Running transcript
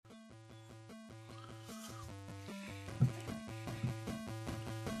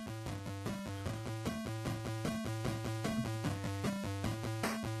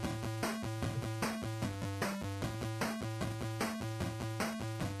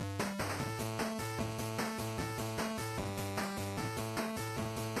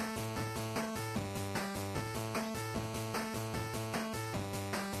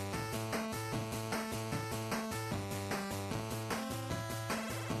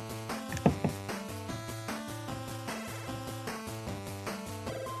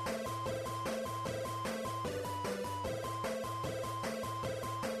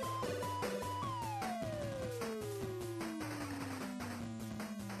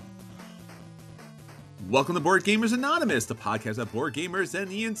Welcome to Board Gamers Anonymous, the podcast of board gamers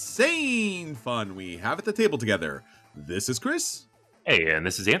and the insane fun we have at the table together. This is Chris. Hey, and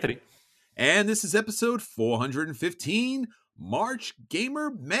this is Anthony. And this is episode 415, March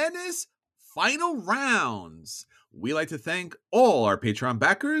Gamer Madness Final Rounds. We like to thank all our Patreon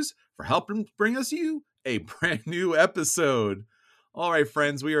backers for helping bring us you a brand new episode. All right,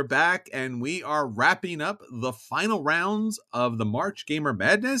 friends, we are back and we are wrapping up the final rounds of the March Gamer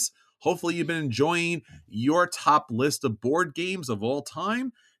Madness. Hopefully you've been enjoying your top list of board games of all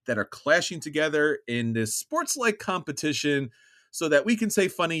time that are clashing together in this sports-like competition so that we can say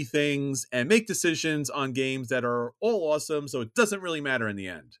funny things and make decisions on games that are all awesome, so it doesn't really matter in the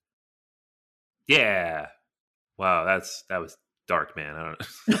end. Yeah. Wow, that was dark, man. I don't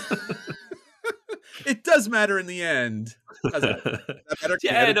know. It does matter in the end. Does it? That matter?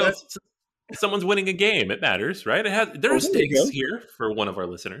 Yeah, no, someone's winning a game. It matters, right? There are stakes here for one of our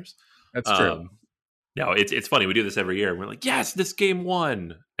listeners. That's true. No, it's funny. We do this every year. We're like, yes, this game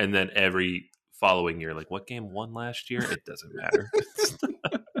won. And then every following year, like, what game won last year? It doesn't matter.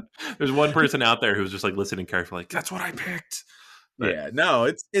 There's one person out there who's just like listening carefully, like, that's what I picked. But, yeah, no,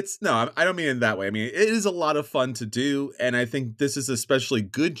 it's no, I don't mean it that way. I mean, it is a lot of fun to do. And I think this is especially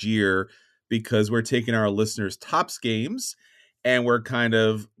good year because we're taking our listeners' tops games and we're kind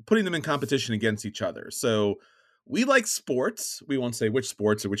of putting them in competition against each other. So we like sports. We won't say which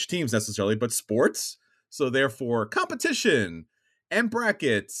sports or which teams necessarily, but sports. So therefore, competition and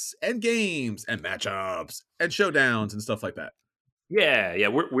brackets and games and matchups and showdowns and stuff like that. Yeah.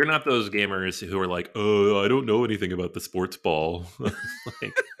 We're not those gamers who are like, oh, I don't know anything about the sports ball.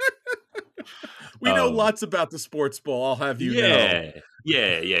 We know lots about the sports ball. I'll have you know.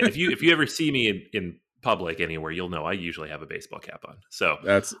 Yeah. If you ever see me in public anywhere, you'll know I usually have a baseball cap on. So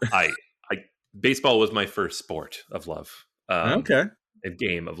that's baseball was my first sport of love. Okay. A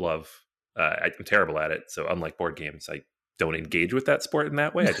game of love. I'm terrible at it. So unlike board games, I don't engage with that sport in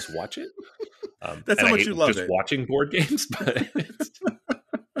that way. I just watch it. That's how much you love just it. Watching board games,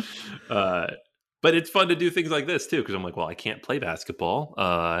 but it's fun to do things like this too. Because I'm like, well, I can't play basketball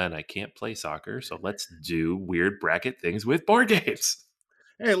and I can't play soccer, so let's do weird bracket things with board games.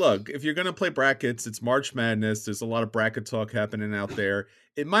 Hey, look, if you're going to play brackets, it's March Madness. There's a lot of bracket talk happening out there.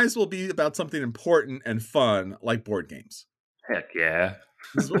 It might as well be about something important and fun like board games. Heck yeah.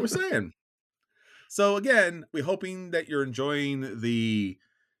 This is what we're saying. So again, we're hoping that you're enjoying the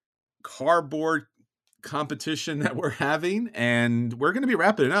cardboard competition that we're having, and we're going to be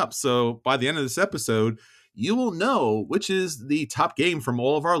wrapping it up. So by the end of this episode, you will know which is the top game from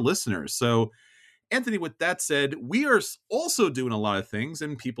all of our listeners. So Anthony, with that said, we are also doing a lot of things,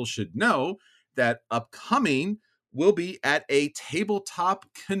 and people should know that upcoming will be at a tabletop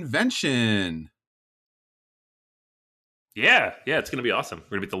convention. Yeah, it's going to be awesome.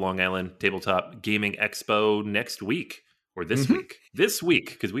 We're going to be at the Long Island Tabletop Gaming Expo next week, or this week. This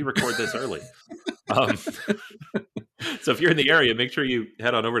week, because we record this early. So if you're in the area, make sure you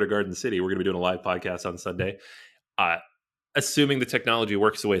head on over to Garden City. We're going to be doing a live podcast on Sunday. Assuming the technology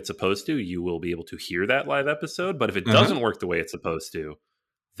works the way it's supposed to, you will be able to hear that live episode. But if it doesn't work the way it's supposed to,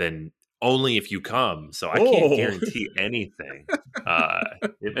 then only if you come. So I can't guarantee anything.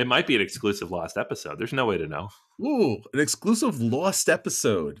 It might be an exclusive lost episode. There's no way to know. Ooh, an exclusive lost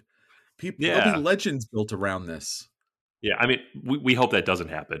episode. There'll be legends built around this. Yeah, I mean, we hope that doesn't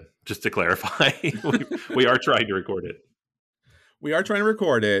happen. Just to clarify, we are trying to record it. We are trying to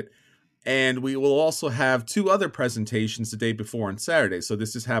record it. And we will also have two other presentations the day before on Saturday. So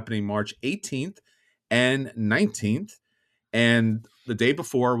this is happening March 18th and 19th. And the day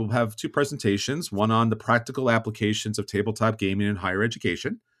before, we'll have two presentations, one on the practical applications of tabletop gaming in higher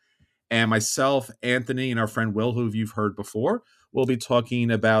education. And myself, Anthony, and our friend Will, who you've heard before, will be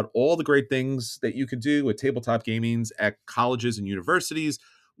talking about all the great things that you can do with tabletop gaming at colleges and universities,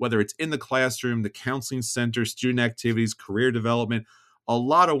 whether it's in the classroom, the counseling center, student activities, career development, a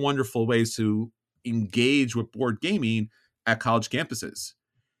lot of wonderful ways to engage with board gaming at college campuses.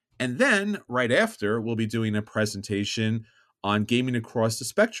 And then right after, we'll be doing a presentation on gaming across the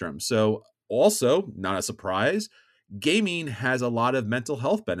spectrum. So also, not a surprise, gaming has a lot of mental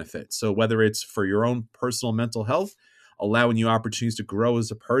health benefits. So whether it's for your own personal mental health, allowing you opportunities to grow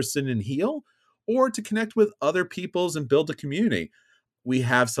as a person and heal, or to connect with other peoples and build a community. We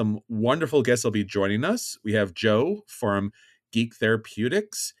have some wonderful guests that'll be joining us. We have Joe from Geek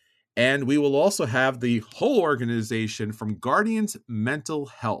Therapeutics, and we will also have the whole organization from Guardians Mental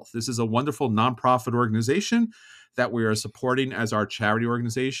Health. This is a wonderful nonprofit organization that we are supporting as our charity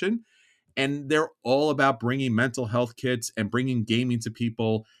organization, and they're all about bringing mental health kits and bringing gaming to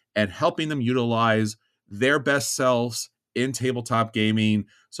people and helping them utilize their best selves in tabletop gaming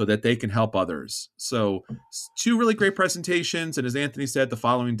so that they can help others. So, two really great presentations. And as Anthony said, the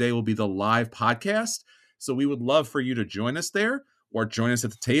following day will be the live podcast. So, we would love for you to join us there or join us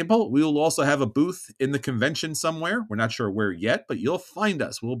at the table. We will also have a booth in the convention somewhere. We're not sure where yet, but you'll find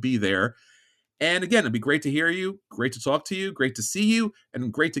us. We'll be there. And again, it'd be great to hear you, great to talk to you, great to see you,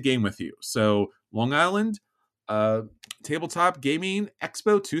 and great to game with you. So, Long Island Tabletop Gaming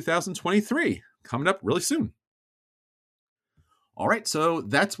Expo 2023 coming up really soon. All right, so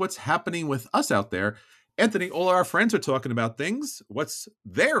that's what's happening with us out there. Anthony, all our friends are talking about things. What's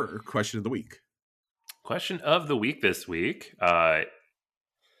their question of the week? Question of the week this week.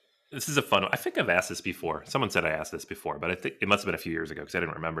 This is a fun one. I think I've asked this before. Someone said I asked this before, but I think it must have been a few years ago because I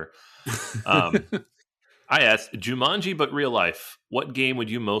didn't remember. I asked, Jumanji, but real life, what game would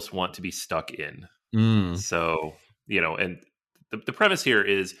you most want to be stuck in? So, and the premise here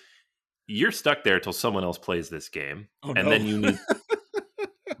is you're stuck there till someone else plays this game. Then you need,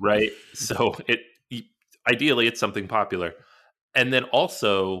 right? So ideally it's something popular. And then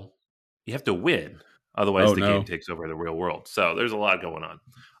also you have to win. Otherwise the game takes over the real world. So there's a lot going on.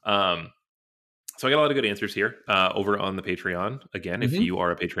 So I got a lot of good answers here over on the Patreon. Again, if you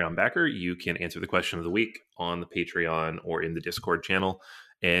are a Patreon backer, you can answer the question of the week on the Patreon or in the Discord channel,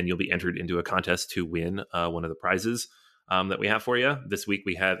 and you'll be entered into a contest to win one of the prizes that we have for you. This week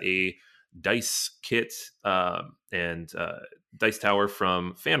we have a dice kit and dice tower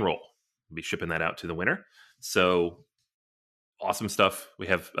from Fanroll. We'll be shipping that out to the winner. So awesome stuff. We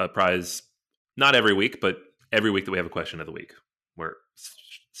have a prize not every week, but every week that we have a question of the week. We're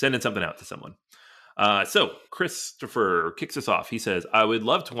sending something out to someone. So Christopher kicks us off. He says, I would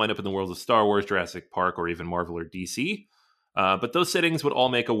love to wind up in the worlds of Star Wars, Jurassic Park, or even Marvel or DC. But those settings would all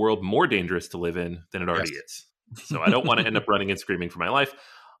make a world more dangerous to live in than it already is. So I don't want to end up running and screaming for my life.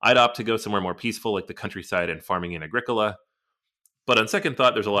 I'd opt to go somewhere more peaceful like the countryside and farming in Agricola. But on second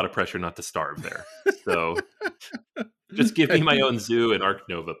thought, there's a lot of pressure not to starve there. So just give me my own zoo in Ark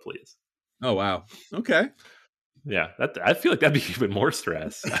Nova, please. Oh, wow. Okay. Yeah, I feel like that'd be even more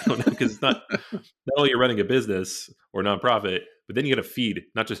stress. I don't know, because it's not only you're running a business or nonprofit, but then you got to feed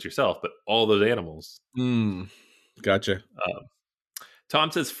not just yourself, but all those animals. Gotcha.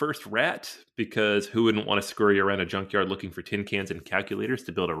 Tom says first rat, because who wouldn't want to scurry around a junkyard looking for tin cans and calculators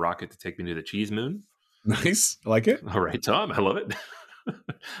to build a rocket to take me to the cheese moon? Nice. I like it. All right, Tom, I love it.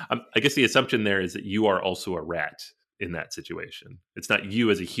 I guess the assumption there is that you are also a rat in that situation. It's not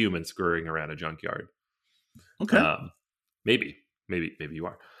you as a human scurrying around a junkyard. Okay. Maybe you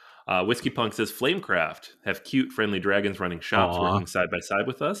are. Whiskey Punk says Flamecraft, have cute, friendly dragons running shops working side by side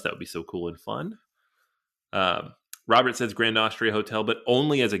with us. That would be so cool and fun. Robert says Grand Austria Hotel, but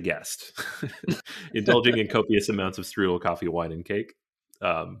only as a guest, indulging in copious amounts of strudel, coffee, wine, and cake.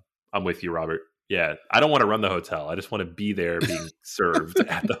 I'm with you, Robert. Yeah, I don't want to run the hotel. I just want to be there being served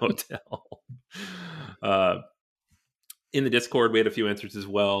at the hotel. In the Discord, we had a few answers as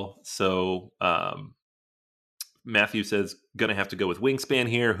well. So Matthew says, gonna have to go with Wingspan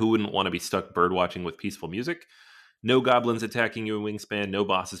here. Who wouldn't want to be stuck bird watching with peaceful music? No goblins attacking you in Wingspan. No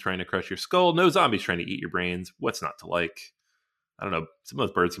bosses trying to crush your skull. No zombies trying to eat your brains. What's not to like? I don't know. Some of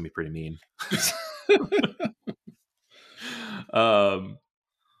those birds can be pretty mean.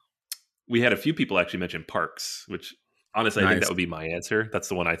 We had a few people actually mention parks, which honestly, I think that would be my answer. That's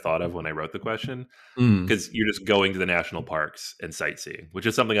the one I thought of when I wrote the question. Because you're just going to the national parks and sightseeing, which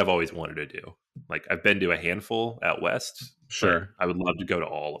is something I've always wanted to do. Like, I've been to a handful out west. Sure. I would love to go to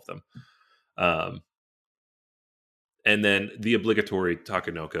all of them. And then the obligatory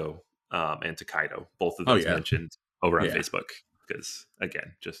Takanoko and Tokaido, both of those mentioned over on Facebook. Because,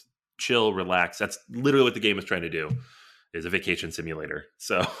 again, just chill, relax. That's literally what the game is trying to do, is a vacation simulator.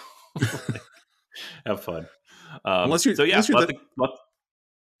 So have fun. Lots and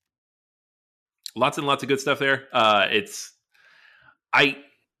lots of good stuff there. I'm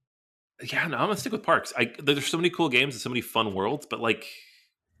gonna stick with parks. There's so many cool games and so many fun worlds, but like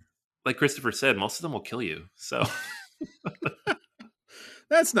Christopher said, most of them will kill you. So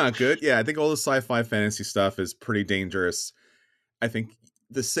that's not good. Yeah, I think all the sci-fi fantasy stuff is pretty dangerous. I think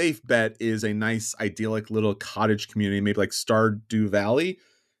the safe bet is a nice, idyllic little cottage community, maybe like Stardew Valley.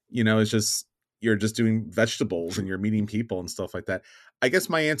 It's just, you're just doing vegetables and you're meeting people and stuff like that. I guess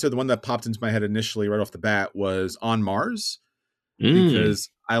my answer, the one that popped into my head initially right off the bat, was On Mars, because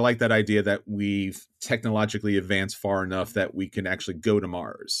I like that idea that we've technologically advanced far enough that we can actually go to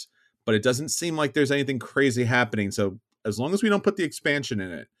Mars. But it doesn't seem like there's anything crazy happening. So as long as we don't put the expansion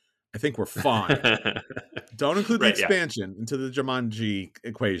in it, I think we're fine. Don't include the expansion into the Jumanji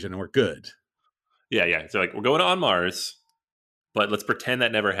equation and we're good. Yeah. So like, we're going on Mars, but let's pretend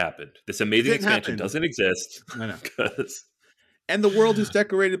that never happened. This amazing expansion doesn't exist. I know. Because And the world is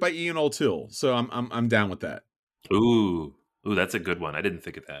decorated by Ian O'Toole, so I'm down with that. Ooh, that's a good one. I didn't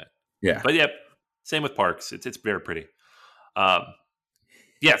think of that. Yeah. But yep, same with parks. It's very pretty. Um,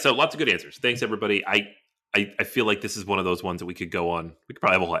 yeah, so lots of good answers. Thanks everybody. I feel like this is one of those ones that we could go on. We could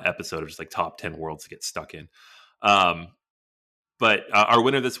probably have a whole episode of just like top 10 worlds to get stuck in. Um, but our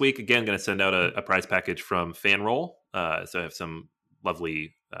winner this week, again, going to send out a prize package from FanRoll. So I have some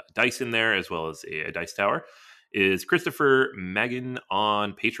lovely dice in there as well as a dice tower. Is Christopher Magan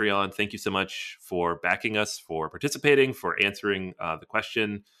on Patreon. Thank you so much for backing us, for participating, for answering the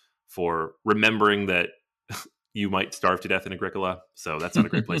question, for remembering that you might starve to death in Agricola. So that's not a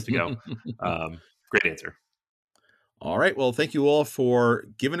great place to go. Great answer. All right. Well, thank you all for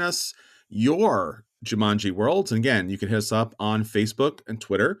giving us your Jumanji worlds. And again, you can hit us up on Facebook and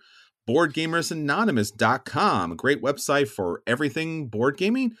Twitter. BoardGamersAnonymous.com, a great website for everything board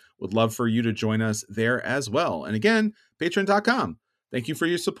gaming. Would love for you to join us there as well. And again, Patreon.com. Thank you for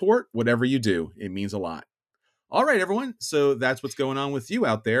your support. Whatever you do, it means a lot. All right, everyone. So that's what's going on with you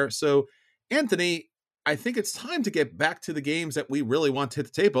out there. So, Anthony, I think it's time to get back to the games that we really want to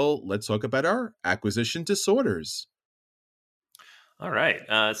hit the table. Let's talk about our acquisition disorders. All right.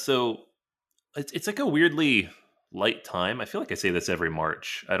 So it's like a weirdly light time. I feel like I say this every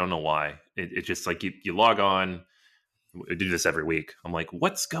March. I don't know why. It's just like you log on. I do this every week. I'm like,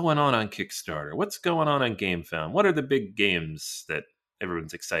 what's going on Kickstarter? What's going on GameFound? What are the big games that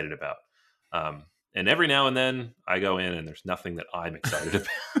everyone's excited about? And every now and then I go in and there's nothing that I'm excited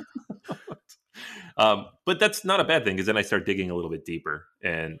about. But that's not a bad thing because then I start digging a little bit deeper.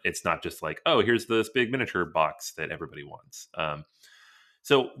 And it's not just like, oh, here's this big miniature box that everybody wants.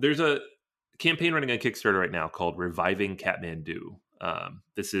 So there's a campaign running on Kickstarter right now called Reviving Kathmandu.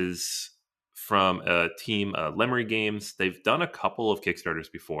 This is from a team, Lemery Games. They've done a couple of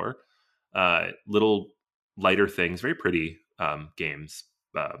Kickstarters before, little lighter things, very pretty games.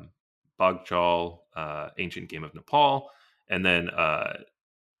 Bogchal, Ancient Game of Nepal, and then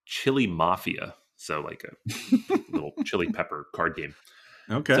Chili Mafia. So like a little chili pepper card game.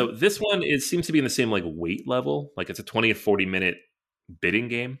 Okay. So this one seems to be in the same like weight level. Like it's a 20 to 40 minute bidding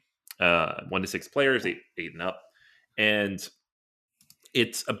game. 1 to 6 players, 8 and up. And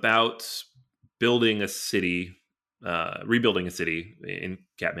it's about building a city, rebuilding a city in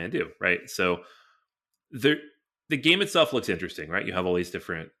Kathmandu, right? So the game itself looks interesting, right? You have all these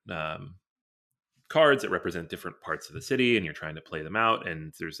different cards that represent different parts of the city, and you're trying to play them out.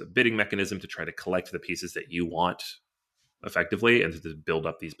 And there's a bidding mechanism to try to collect the pieces that you want effectively and to build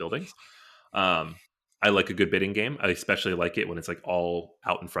up these buildings. I like a good bidding game. I especially like it when it's like all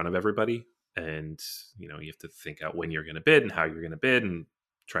out in front of everybody. And, you have to think out when you're going to bid and how you're going to bid and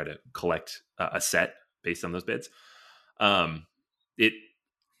try to collect a set based on those bids. It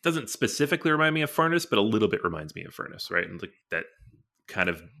doesn't specifically remind me of Furnace, but a little bit reminds me of Furnace, right? And like that kind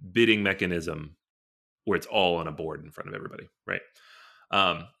of bidding mechanism where it's all on a board in front of everybody, right?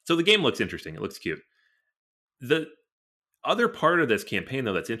 So the game looks interesting. It looks cute. The other part of this campaign,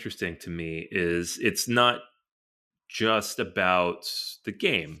 though, that's interesting to me is it's not just about the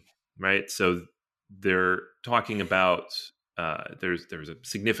game, right? So they're talking about there's a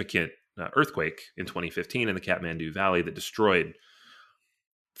significant earthquake in 2015 in the Kathmandu Valley that destroyed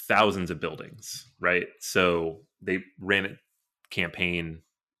thousands of buildings, right? So they ran a campaign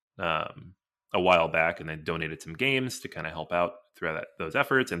a while back and then donated some games to kind of help out throughout those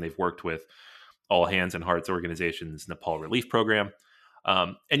efforts. And they've worked with All Hands and Hearts Organization's Nepal Relief Program.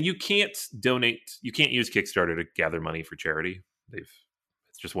 And you can't use Kickstarter to gather money for charity.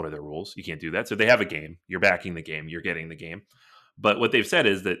 It's just one of their rules. You can't do that. So they have a game. You're backing the game. You're getting the game. But what they've said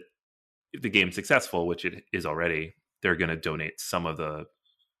is that if the game's successful, which it is already, they're going to donate some of the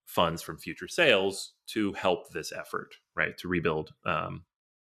funds from future sales to help this effort, right? To rebuild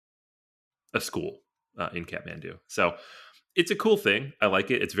a school in Kathmandu. So it's a cool thing. I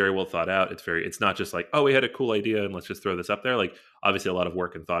like it. It's very well thought out. It's not just like, oh, we had a cool idea and let's just throw this up there. Like obviously a lot of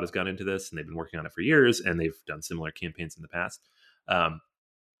work and thought has gone into this and they've been working on it for years and they've done similar campaigns in the past.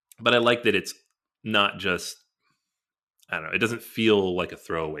 But I like that it's not just, I don't know, it doesn't feel like a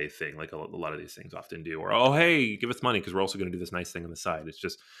throwaway thing like a lot of these things often do. Or, oh, hey, give us money because we're also going to do this nice thing on the side. It's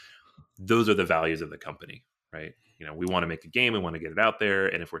just, those are the values of the company, right? We want to make a game, we want to get it out there,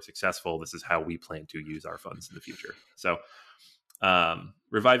 and if we're successful, this is how we plan to use our funds in the future. So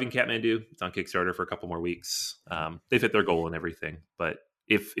Reviving Kathmandu, it's on Kickstarter for a couple more weeks. They've hit their goal and everything, but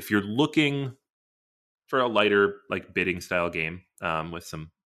if you're looking for a lighter like bidding style game with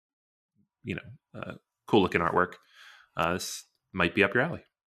some cool looking artwork, this might be up your alley.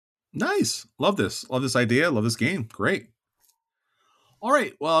 Nice. Love this idea, love this game. Great. All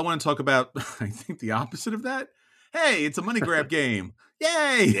right. Well, I want to talk about, I think, the opposite of that. Hey, it's a money grab game.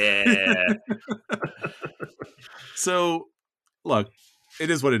 Yay! Yeah. So, look, it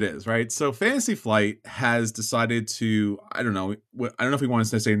is what it is, right? So, Fantasy Flight has decided to, I don't know, I don't know if we want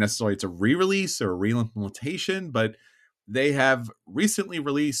to say necessarily it's a re-release or a re-implementation, but they have recently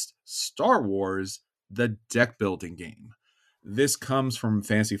released Star Wars, the deck building game. This comes from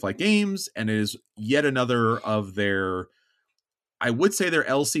Fantasy Flight Games and is yet another of their, I would say, their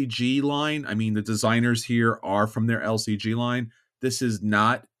LCG line. I mean, the designers here are from their LCG line. This is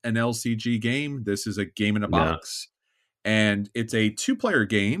not an LCG game. This is a game in a No. box. And it's a two-player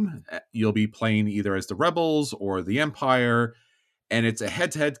game. You'll be playing either as the Rebels or the Empire, and it's a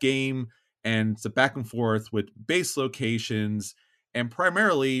head-to-head game, and it's a back and forth with base locations. And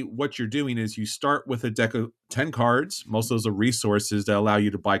primarily, what you're doing is you start with a deck of 10 cards. Most of those are resources that allow you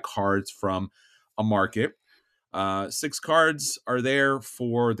to buy cards from a market. 6 cards are there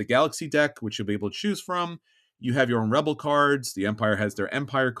for the Galaxy deck, which you'll be able to choose from. You have your own Rebel cards. The Empire has their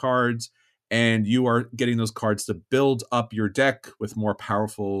Empire cards, and you are getting those cards to build up your deck with more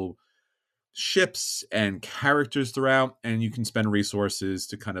powerful ships and characters throughout. And you can spend resources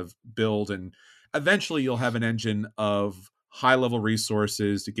to kind of build, and eventually you'll have an engine of high level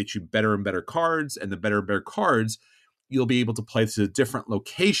resources to get you better and better cards, and the better and better cards you'll be able to play to different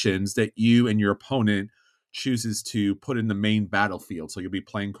locations that you and your opponent chooses to put in the main battlefield. So you'll be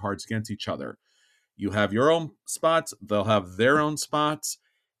playing cards against each other. You have your own spots, they'll have their own spots,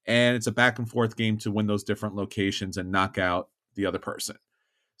 and it's a back and forth game to win those different locations and knock out the other person.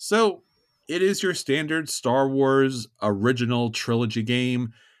 So it is your standard Star Wars original trilogy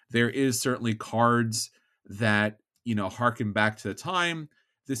game. There is certainly cards that, harken back to the time.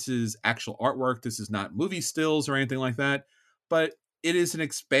 This is actual artwork. This is not movie stills or anything like that. But it is an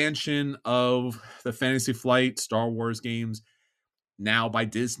expansion of the Fantasy Flight Star Wars games, now by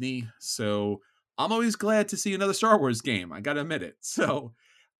Disney. So I'm always glad to see another Star Wars game. I got to admit it. So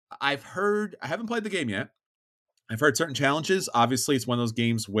I haven't played the game yet. I've heard certain challenges. Obviously, it's one of those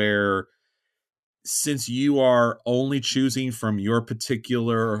games where, since you are only choosing from your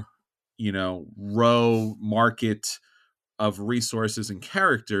particular, row market of resources and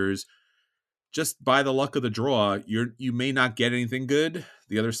characters, just by the luck of the draw, you may not get anything good.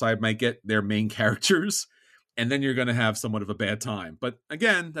 The other side might get their main characters, and then you're going to have somewhat of a bad time. But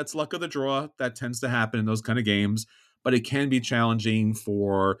again, that's luck of the draw. That tends to happen in those kind of games, but it can be challenging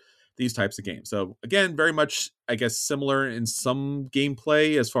for these types of games. So again, very much, I guess, similar in some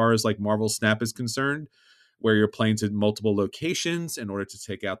gameplay as far as like Marvel Snap is concerned, where you're playing to multiple locations in order to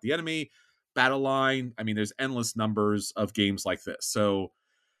take out the enemy. Battle line. I mean, there's endless numbers of games like this. So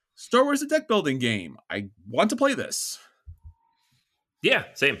Star Wars, a deck building game. I want to play this. Yeah,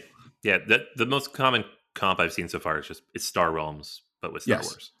 same. Yeah, the most common comp I've seen so far it's Star Realms, but with Star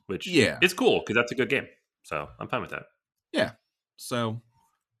Yes. Wars, which Yeah. is cool because that's a good game. So I'm fine with that. Yeah. So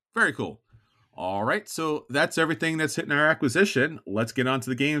very cool. All right. So that's everything that's hitting our acquisition. Let's get on to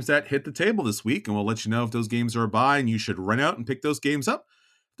the games that hit the table this week, and we'll let you know if those games are a buy and you should run out and pick those games up.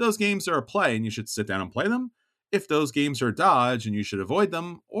 If those games are a play and you should sit down and play them. If those games are a dodge and you should avoid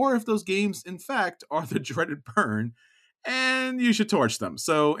them, or if those games, in fact, are the dreaded burn and you should torch them.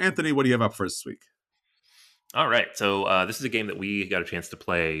 So, Anthony, what do you have up for us this week? All right. So this is a game that we got a chance to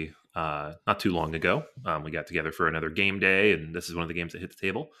play not too long ago. We got together for another game day, and this is one of the games that hit the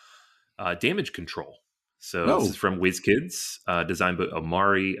table. Damage Control. So this Oh. is from WizKids, designed by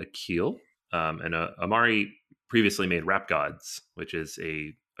Amari Akil. And Amari previously made Rap Gods, which is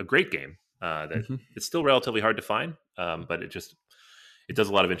a great game that it's still relatively hard to find, but it does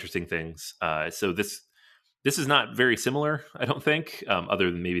a lot of interesting things. So this is not very similar, I don't think, other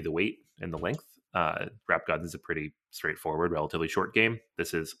than maybe the weight and the length. Rap Gods is a pretty straightforward, relatively short game.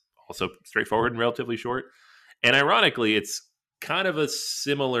 This is also straightforward and relatively short. And ironically, it's kind of a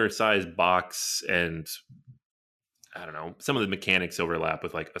similar size box, and I don't know, some of the mechanics overlap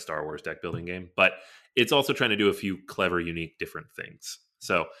with like a Star Wars deck building game, but it's also trying to do a few clever, unique, different things.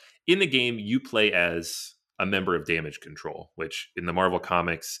 So in the game, you play as a member of Damage Control, which in the Marvel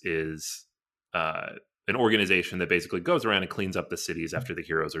comics is an organization that basically goes around and cleans up the cities after the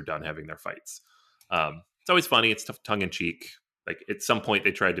heroes are done having their fights. It's always funny. It's tongue in cheek. Like at some point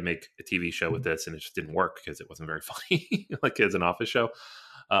they tried to make a TV show with this and it just didn't work because it wasn't very funny, like as an office show.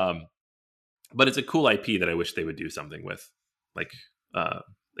 But it's a cool IP that I wish they would do something with, like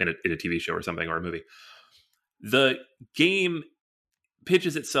in a TV show or something, or a movie. The game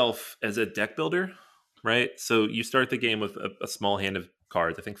pitches itself as a deck builder, right? So you start the game with a small hand of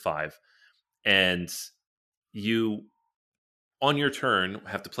cards, I think 5, and you, on your turn,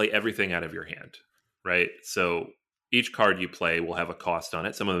 have to play everything out of your hand, right? So each card you play will have a cost on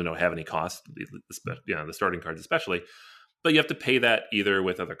it. Some of them don't have any cost, the starting cards especially. But you have to pay that either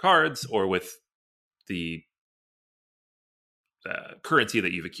with other cards or with the currency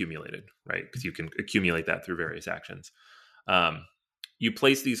that you've accumulated, right? Because you can accumulate that through various actions. Um, you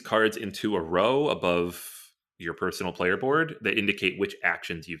place these cards into a row above your personal player board that indicate which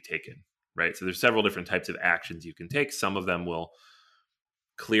actions you've taken, right? So there's several different types of actions you can take. Some of them will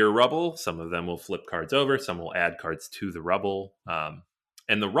clear rubble, some of them will flip cards over, some will add cards to the rubble.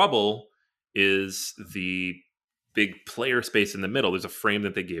 And the rubble is the big player space in the middle. There's a frame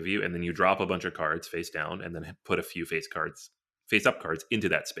that they give you, and then you drop a bunch of cards face down and then put a few face up cards into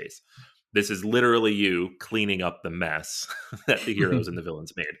that space. This is literally you cleaning up the mess that the heroes and the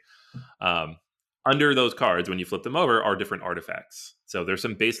villains made. Under those cards, when you flip them over, are different artifacts. So there's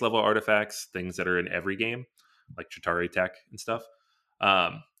some base level artifacts, things that are in every game, like Chitauri tech and stuff.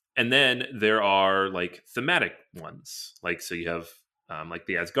 And then there are like thematic ones. Like, so you have like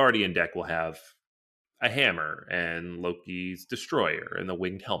the Asgardian deck will have a hammer and Loki's destroyer and the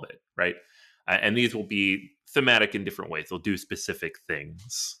winged helmet, right? And these will be thematic in different ways. They'll do specific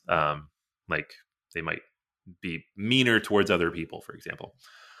things. Like they might be meaner towards other people, for example.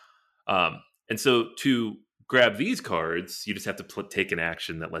 And so to grab these cards, you just have to take an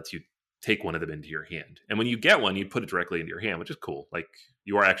action that lets you take one of them into your hand. And when you get one, you put it directly into your hand, which is cool. Like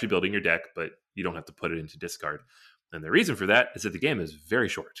you are actually building your deck, but you don't have to put it into discard. And the reason for that is that the game is very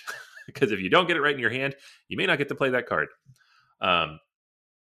short. Because if you don't get it right in your hand, you may not get to play that card.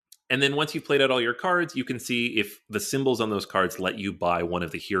 And then once you've played out all your cards, you can see if the symbols on those cards let you buy one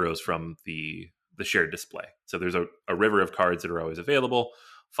of the heroes from the shared display. So there's a river of cards that are always available,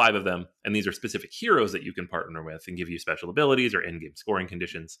 5 of them. And these are specific heroes that you can partner with and give you special abilities or endgame scoring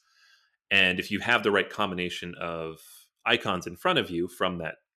conditions. And if you have the right combination of icons in front of you from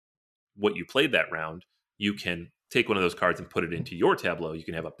that, what you played that round, you can take one of those cards and put it into your tableau. You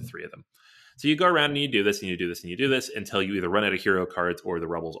can have up to 3 of them. So you go around and you do this and you do this and you do this until you either run out of hero cards or the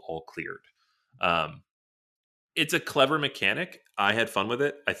rubble's all cleared. It's a clever mechanic. I had fun with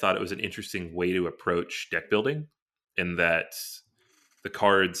it. I thought it was an interesting way to approach deck building in that the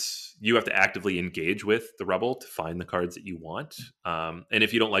cards, you have to actively engage with the rubble to find the cards that you want. And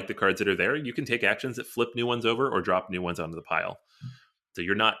if you don't like the cards that are there, you can take actions that flip new ones over or drop new ones onto the pile. So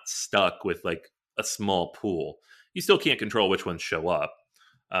you're not stuck with like a small pool. You still can't control which ones show up.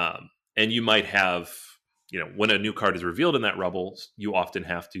 And you might have, when a new card is revealed in that rubble, you often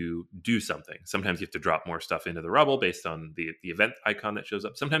have to do something. Sometimes you have to drop more stuff into the rubble based on the event icon that shows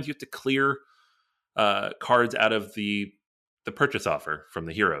up. Sometimes you have to clear cards out of the purchase offer from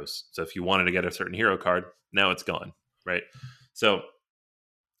the heroes. So if you wanted to get a certain hero card, now it's gone, right? So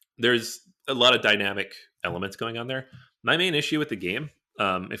there's a lot of dynamic elements going on there. My main issue with the game,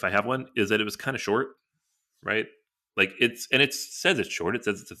 if I have one, is that it was kind of short, right? Like it says it's short. It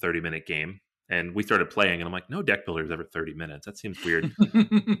says it's a 30-minute game. And we started playing and I'm like, no deck builder is ever 30 minutes. That seems weird.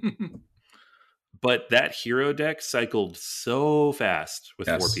 But that hero deck cycled so fast with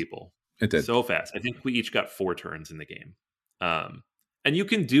 4 people. It did. So fast. I think we each got 4 turns in the game. And you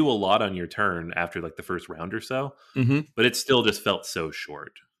can do a lot on your turn after like the first round or so, but it still just felt so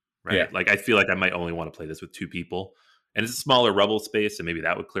short, right? Yeah. Like I feel like I might only want to play this with 2 people, and it's a smaller rubble space, and maybe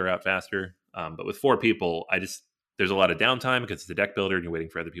that would clear out faster. But with 4 people, there's a lot of downtime because it's a deck builder and you're waiting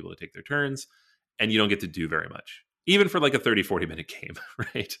for other people to take their turns, and you don't get to do very much, even for like a 30-40 minute game,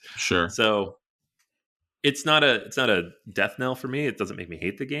 right? Sure. So it's not a death knell for me. It doesn't make me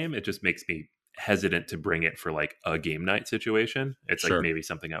hate the game. It just makes me hesitant to bring it for like a game night situation. It's like maybe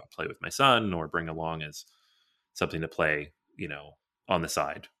something I would play with my son or bring along as something to play, on the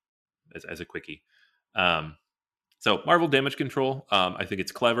side as a quickie. So Marvel Damage Control, I think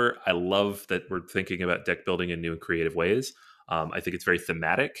it's clever. I love that we're thinking about deck building in new and creative ways. I think it's very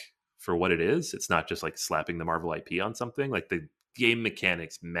thematic for what it is. It's not just like slapping the Marvel IP on something. Like the game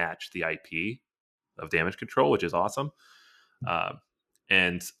mechanics match the IP of Damage Control, which is awesome.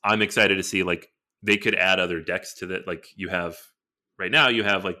 And I'm excited to see like they could add other decks to that. Like right now you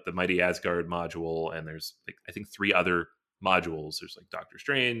have like the Mighty Asgard module, and there's like I think 3 other modules. There's like Doctor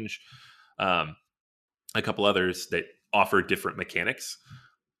Strange, a couple others that offer different mechanics.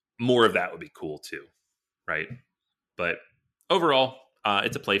 More of that would be cool too, right? But overall,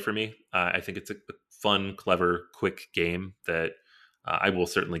 it's a play for me. I think it's a fun, clever, quick game that I will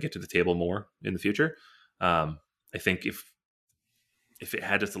certainly get to the table more in the future. I think if it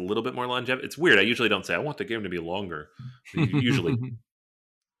had just a little bit more longevity, it's weird. I usually don't say I want the game to be longer. Usually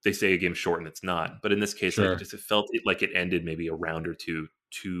they say a game's short and it's not. But in this case, it felt like it ended maybe a round or two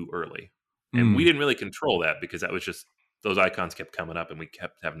too early. And we didn't really control that because that was just those icons kept coming up and we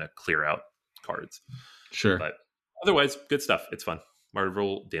kept having to clear out cards. Sure. But Otherwise, good stuff. It's fun.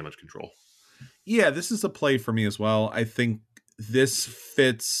 Marvel Damage Control. Yeah, this is a play for me as well. I think this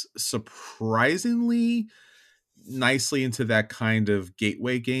fits surprisingly nicely into that kind of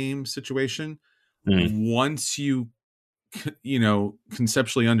gateway game situation. Mm. Once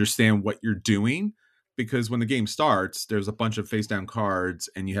conceptually understand what you're doing, because when the game starts, there's a bunch of face down cards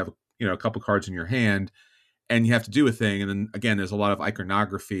and you have, a couple cards in your hand and you have to do a thing. And then again, there's a lot of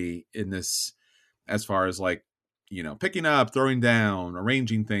iconography in this as far as like, picking up, throwing down,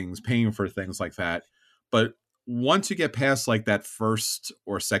 arranging things, paying for things like that. But once you get past like that first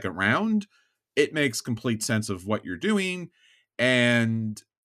or second round, it makes complete sense of what you're doing. And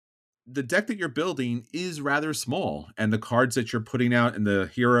the deck that you're building is rather small. And the cards that you're putting out and the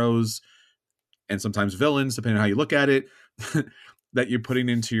heroes and sometimes villains, depending on how you look at it, that you're putting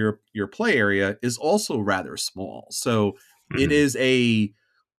into your play area is also rather small. So it Mhm. is a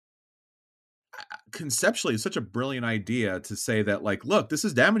conceptually such a brilliant idea to say that, like, look, this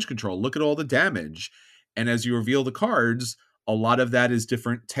is damage control, look at all the damage. And as you reveal the cards, a lot of that is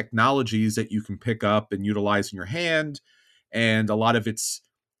different technologies that you can pick up and utilize in your hand. And a lot of it's,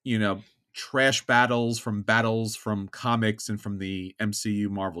 you know trash battles from comics and from the MCU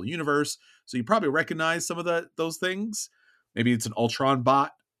Marvel universe. So you probably recognize some of those things. Maybe it's an Ultron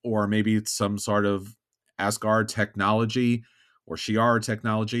bot, or maybe it's some sort of Asgard technology or Shi'ar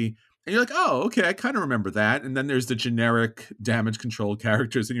technology, and you're like, oh, okay, I kind of remember that. And then there's the generic damage control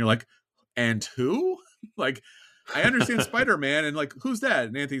characters, and you're like, and who? Like, I understand Spider-Man, and like, who's that?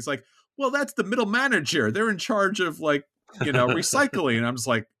 And Anthony's like, well, that's the middle manager. They're in charge of like, recycling. And I'm just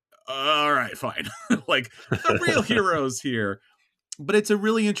like, all right, fine. Like, the real heroes here. But it's a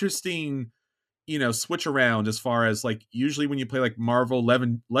really interesting, switch around as far as like, usually when you play like Marvel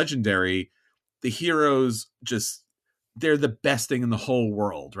Legendary, the heroes just, they're the best thing in the whole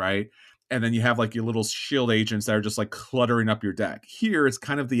world, right? And then you have like your little shield agents that are just like cluttering up your deck. Here it's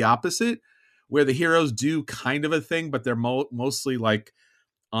kind of the opposite, where the heroes do kind of a thing, but they're mostly like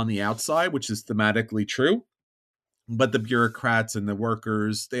on the outside, which is thematically true. But the bureaucrats and the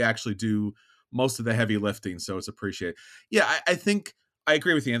workers, they actually do most of the heavy lifting, so it's appreciated. Yeah, I think I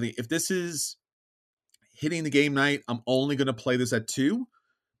agree with you, Anthony. If this is hitting the game night, I'm only going to play this at 2,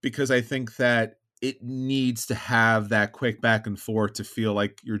 because I think that it needs to have that quick back and forth to feel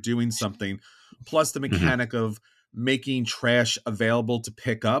like you're doing something. Plus, the Mhm. mechanic of making trash available to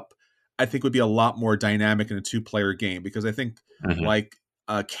pick up, I think would be a lot more dynamic in a 2-player game, because I think Mhm. like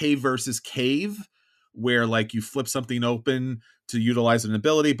cave versus cave, where like you flip something open to utilize an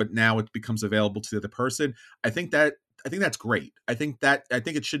ability, but now it becomes available to the other person. I think that I think that's great. I think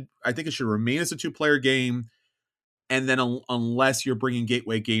it should remain as a 2-player game. And then unless you're bringing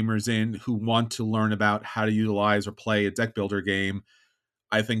gateway gamers in who want to learn about how to utilize or play a deck builder game,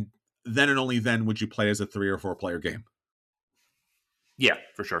 I think then and only then would you play as a 3 or 4 player game. Yeah,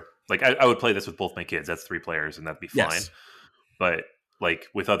 for sure. Like I would play this with both my kids. That's 3 players, and that'd be fine. Yes. But like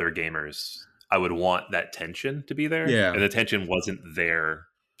with other gamers, I would want that tension to be there, Yeah. and the tension wasn't there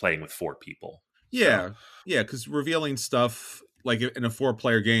playing with 4 people. So Yeah. Yeah. Because revealing stuff like in a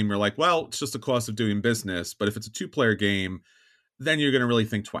 4-player game, you're like, well, it's just the cost of doing business. But if it's a 2-player game, then you're going to really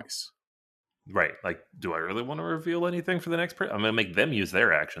think twice. right, like, do I really want to reveal anything for the next person? I'm going to make them use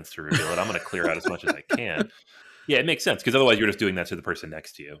their actions to reveal it. I'm going to clear out as much as I can. Yeah, it makes sense because otherwise you're just doing that to the person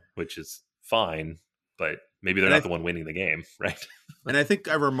next to you, which is fine. But maybe they're And not I the one winning the game, right? And I think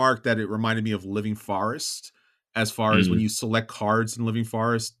I remarked that it reminded me of Living Forest, as far as when Mm, you select cards in Living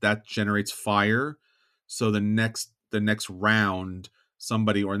Forest, that generates fire. So the next round,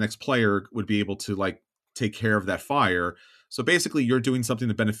 somebody or next player would be able to like take care of that fire. So basically, you're doing something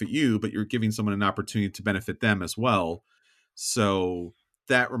to benefit you, but you're giving someone an opportunity to benefit them as well. So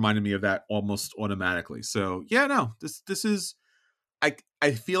that reminded me of that almost automatically. So yeah, no, this is,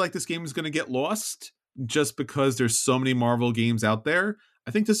 I feel like this game is going to get lost just because there's so many Marvel games out there.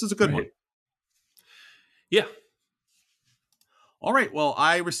 I think this is a good one. right. Yeah. All right. Well,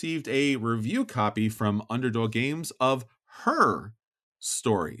 I received a review copy from Underdog Games of Her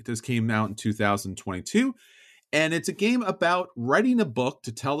Story. This came out in 2022, and it's a game about writing a book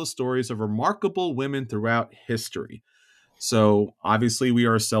to tell the stories of remarkable women throughout history. So, obviously, we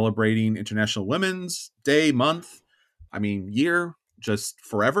are celebrating International Women's Day month. I mean, year, just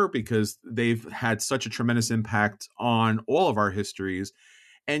forever, because they've had such a tremendous impact on all of our histories.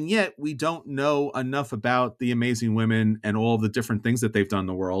 And yet, we don't know enough about the amazing women and all the different things that they've done in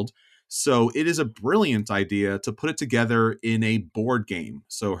the world. So, it is a brilliant idea to put it together in a board game.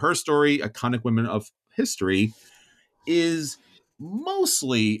 So, Her Story, Iconic Women of History, is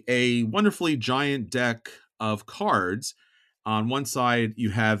mostly a wonderfully giant deck of cards. On one side,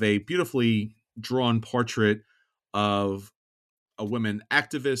 you have a beautifully drawn portrait of a women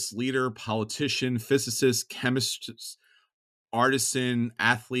activist, leader, politician, physicist, chemist, artisan,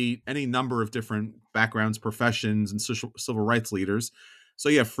 athlete, any number of different backgrounds, professions, and civil rights leaders. So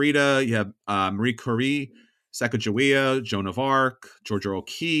you have Frida, you have Marie Curie, Sacagawea, Joan of Arc, Georgia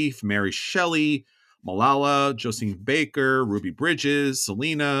O'Keeffe, Mary Shelley, Malala, Josephine Baker, Ruby Bridges,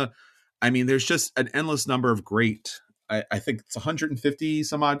 Selena. I mean, there's just an endless number of great. I think it's 150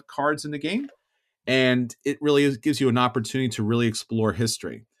 some odd cards in the game, and it really gives you an opportunity to really explore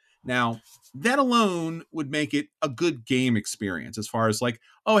history. Now, that alone would make it a good game experience as far as like,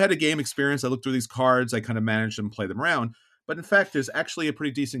 oh, I had a game experience. I looked through these cards, I kind of managed them, play them around. But in fact, there's actually a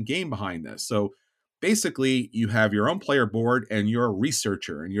pretty decent game behind this. So basically, you have your own player board and you're a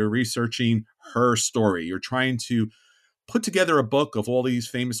researcher and you're researching her story. You're trying to put together a book of all these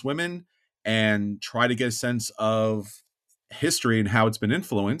famous women and try to get a sense of history and how it's been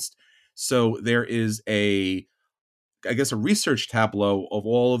influenced. So there is I guess, a research tableau of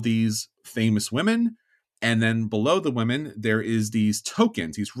all of these famous women. And then below the women, there is these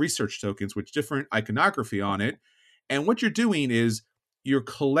tokens, these research tokens with different iconography on it. And what you're doing is you're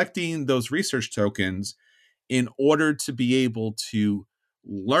collecting those research tokens in order to be able to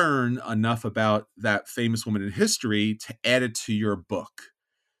learn enough about that famous woman in history to add it to your book.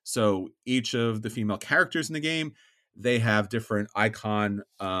 So each of the female characters in the game, they have different icon,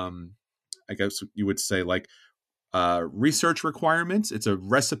 I guess you would say, like research requirements. It's a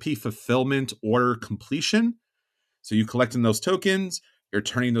recipe fulfillment order completion. So you collecting those tokens, you're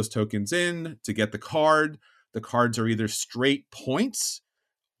turning those tokens in to get the card. The cards are either straight points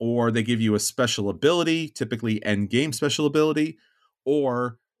or they give you a special ability, typically end game special ability,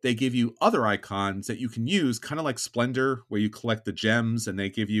 or they give you other icons that you can use, kind of like Splendor, where you collect the gems and they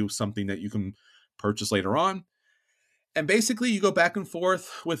give you something that you can purchase later on. And basically, you go back and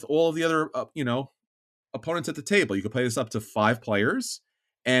forth with all of the other, opponents at the table. You can play this up to 5 players.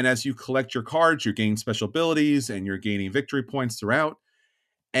 And as you collect your cards, you're gaining special abilities and you're gaining victory points throughout.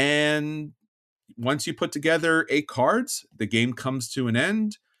 And once you put together 8 cards, the game comes to an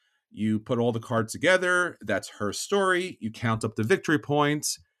end. You put all the cards together. That's her story. You count up the victory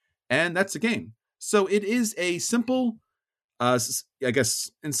points, and that's the game. So it is a simple, I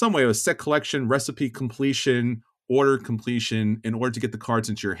guess, in some way, a set collection, recipe completion, order completion in order to get the cards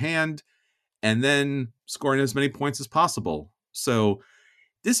into your hand and then scoring as many points as possible. So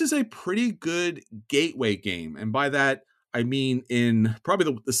this is a pretty good gateway game. And by that, I mean in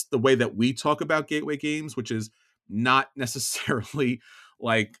probably the way that we talk about gateway games, which is not necessarily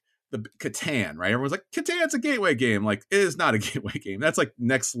like the Catan, right? Everyone's like, Catan's a gateway game. Like, it is not a gateway game. That's like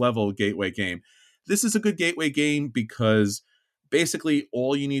next level gateway game. This is a good gateway game because basically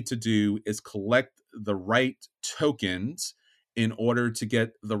all you need to do is collect the right tokens in order to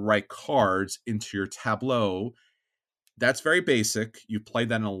get the right cards into your tableau. That's very basic. You've played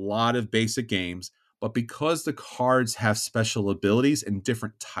that in a lot of basic games, but because the cards have special abilities and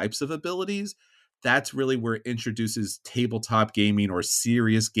different types of abilities, that's really where it introduces tabletop gaming or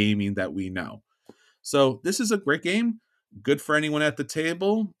serious gaming that we know. So this is a great game, good for anyone at the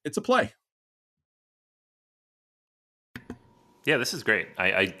table. It's a play. Yeah, this is great.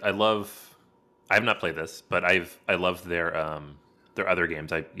 I love. I have not played this, but I love their other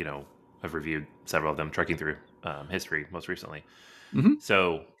games. I've reviewed several of them, trekking through history most recently. Mm-hmm.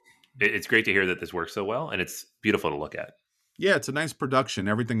 So it's great to hear that this works so well, and it's beautiful to look at. Yeah, it's a nice production.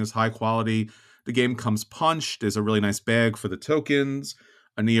 Everything is high quality. The game comes punched. There's a really nice bag for the tokens,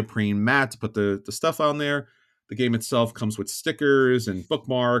 a neoprene mat to put the stuff on there. The game itself comes with stickers and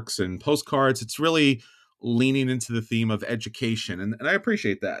bookmarks and postcards. It's really leaning into the theme of education, and I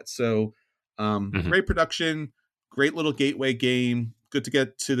appreciate that. So, Mm-hmm. great production, great little gateway game. Good to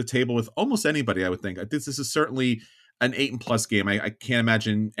get to the table with almost anybody, I would think. This is certainly an 8 and plus game. I can't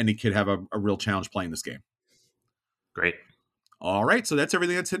imagine any kid have a real challenge playing this game. Great. All right, so that's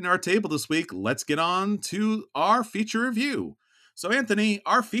everything that's hitting our table this week. Let's get on to our feature review. So, Anthony,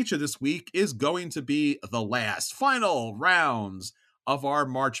 our feature this week is going to be the last final rounds of our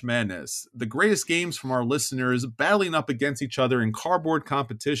March Madness. The greatest games from our listeners battling up against each other in cardboard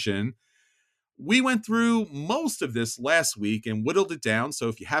competition. We went through most of this last week and whittled it down. So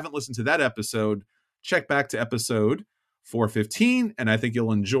if you haven't listened to that episode, check back to episode 415, and I think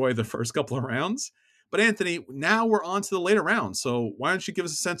you'll enjoy the first couple of rounds. But Anthony, now we're on to the later rounds. So why don't you give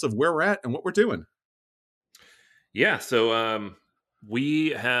us a sense of where we're at and what we're doing? Yeah. So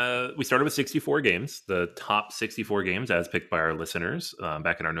we started with 64 games, the top 64 games as picked by our listeners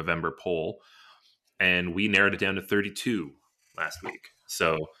back in our November poll, and we narrowed it down to 32 last week.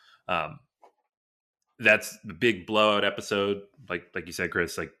 So that's the big blowout episode. Like you said,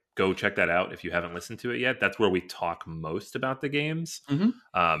 Chris, like go check that out if you haven't listened to it yet. That's where we talk most about the games.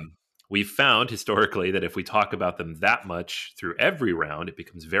 Mm-hmm. We've found historically that if we talk about them that much through every round, it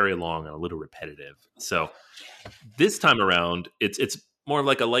becomes very long and a little repetitive. So this time around, it's more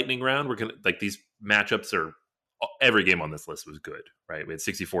like a lightning round. We're gonna like these matchups are every game on this list was good, right? We had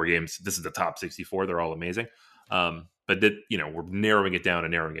 64 games. This is the top 64. They're all amazing. But that we're narrowing it down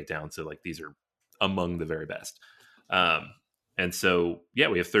and narrowing it down. So like these are among the very best. And so yeah,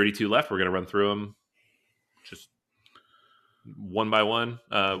 we have 32 left. We're gonna run through them just one by one,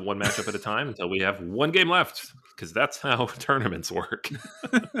 one matchup at a time until we have one game left, because that's how tournaments work.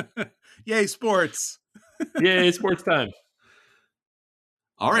 Yay, sports. Yay, sports time.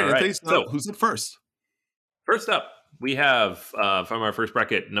 All right, Anthony, so who's up first? First up, we have from our first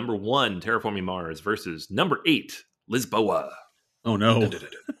bracket, number 1, Terraforming Mars versus number 8, Lisboa. Oh no.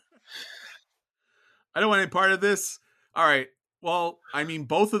 I don't want any part of this. All right. Well, I mean,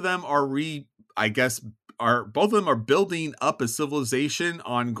 both of them are both of them are building up a civilization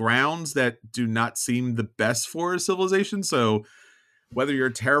on grounds that do not seem the best for a civilization. So whether you're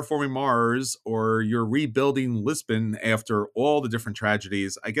terraforming Mars or you're rebuilding Lisbon after all the different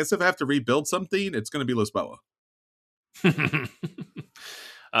tragedies, I guess if I have to rebuild something, it's going to be Lisboa.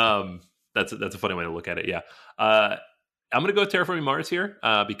 That's a funny way to look at it. Yeah. I'm going to go with Terraforming Mars here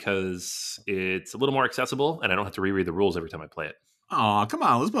because it's a little more accessible and I don't have to reread the rules every time I play it. Oh, come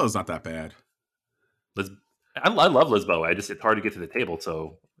on. Lisboa's not that bad. I love Lisboa. It's hard to get to the table.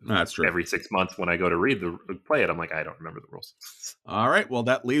 So that's true. Every 6 months when I go to play it, I'm like, I don't remember the rules. All right. Well,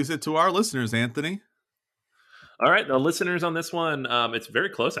 that leaves it to our listeners, Anthony. All right. The listeners on this one, it's very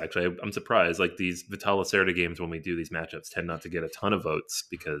close, actually. I'm surprised. Like these Vital Lacerda games, when we do these matchups, tend not to get a ton of votes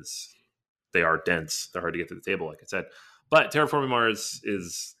because they are dense. They're hard to get to the table, like I said. But Terraforming Mars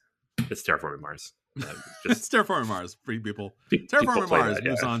it's Terraforming Mars. It's Terraforming Mars, free people. Terraforming Mars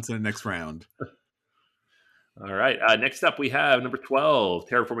moves on to the next round. All right. Next up, we have number 12,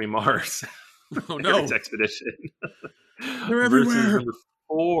 Terraforming Mars. Oh, no. Ares Expedition. They're everywhere. Versus number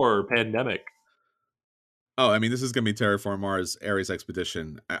 4, Pandemic. Oh, I mean, this is going to be Terraforming Mars, Ares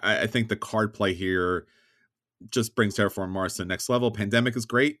Expedition. I think the card play here just brings Terraforming Mars to the next level. Pandemic is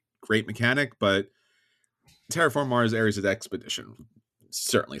great mechanic, but Terraforming Mars, Ares Expedition,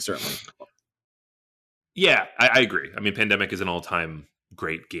 certainly. Yeah, I agree. I mean, Pandemic is an all-time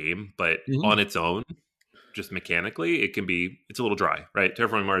great game, but on its own, just mechanically, it's a little dry, right?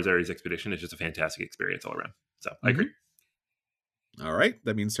 Terraforming Mars, Ares Expedition is just a fantastic experience all around. So I agree. All right.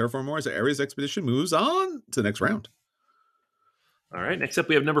 That means Terraforming Mars, Ares Expedition moves on to the next round. All right. Next up,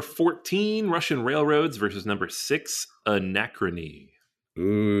 we have number 14, Russian Railroads versus number 6, Anachrony.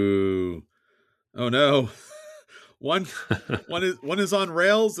 Ooh. Oh, no. One is on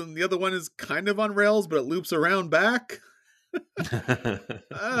rails and the other one is kind of on rails, but it loops around back.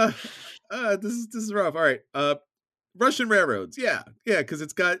 This is rough. All right. Russian Railroads. Yeah, because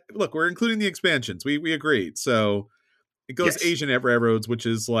it's got, look, we're including the expansions. We agreed. So it goes Asian Railroads, which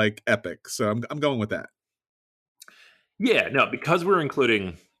is like epic. So I'm going with that. Yeah, no, because we're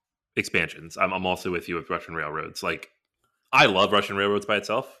including expansions, I'm also with you with Russian Railroads. Like, I love Russian Railroads by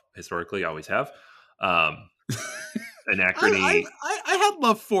itself. Historically, I always have. Anachrony. I had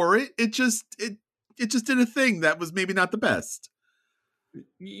love for it. It just did a thing that was maybe not the best.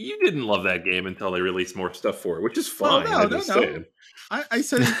 You didn't love that game until they released more stuff for it, which is fine. No. I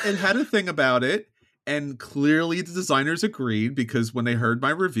said it had a thing about it, and clearly the designers agreed because when they heard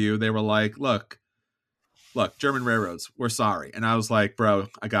my review, they were like, look, German Railroads, we're sorry. And I was like, bro,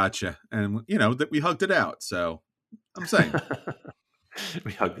 I got you. And, that we hugged it out. So I'm saying.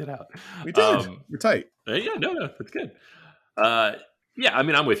 We hugged it out. We did. We're tight. Yeah, no, that's good. Yeah, I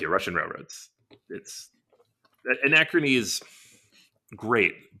mean, I'm with you. Russian Railroads. Anachrony is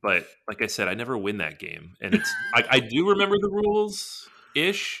great, but like I said, I never win that game. And it's I do remember the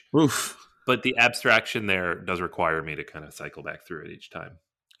rules-ish. Oof. But the abstraction there does require me to kind of cycle back through it each time.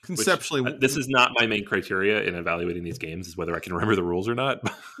 Conceptually, this is not my main criteria in evaluating these games, is whether I can remember the rules or not,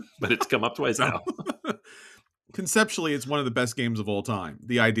 but it's come up twice now. Conceptually, it's one of the best games of all time.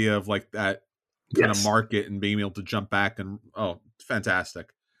 The idea of like that kind of market and being able to jump back and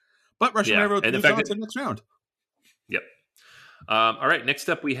fantastic. But Russian Railroad moves on to the next round. Yep. All right, next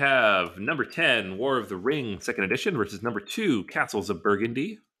up we have number 10, War of the Ring, 2nd edition, versus number 2, Castles of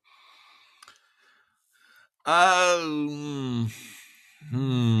Burgundy.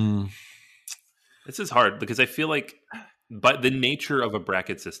 This is hard because I feel like, but the nature of a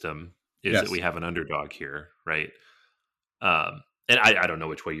bracket system is that we have an underdog here, right? And I don't know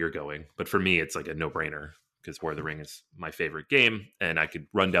which way you're going, but for me, it's like a no-brainer because War of the Ring is my favorite game, and I could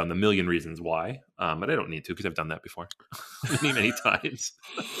run down the million reasons why, but I don't need to because I've done that before many times.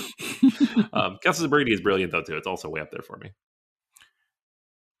 Castles of Burgundy is brilliant though too. It's also way up there for me.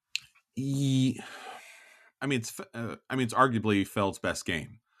 It's arguably Feld's best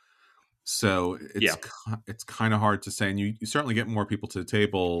game, so it's kind of hard to say. And you certainly get more people to the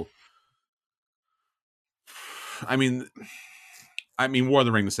table. I mean, War of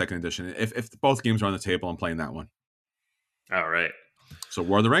the Ring, the second edition. If both games are on the table, I'm playing that one. All right. So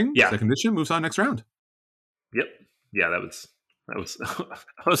War of the Ring, second edition, moves on next round. Yep. Yeah, that was. I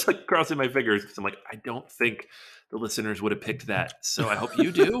was like crossing my fingers because I'm like, I don't think the listeners would have picked that. So I hope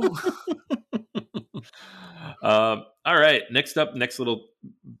you do. All right. Next little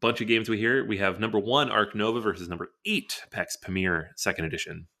bunch of games we have number 1, Arc Nova versus number 8, PAX Pamir second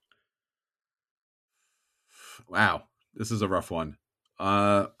edition. Wow, this is a rough one.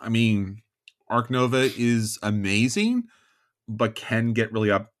 Arc Nova is amazing, but can get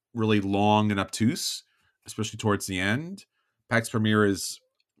really long and obtuse, especially towards the end. PAX Premier is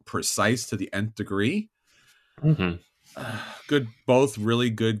precise to the nth degree. Mm-hmm. Both really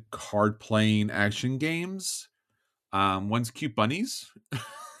good card playing action games. One's cute bunnies.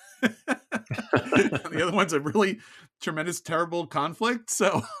 The other one's a really tremendous, terrible conflict.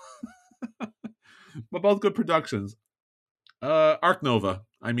 So, but both good productions. Arc Nova.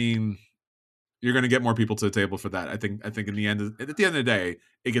 You're going to get more people to the table for that. I think at the end of the day,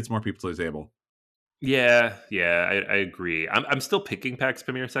 it gets more people to the table. Yeah, I agree. I'm still picking PAX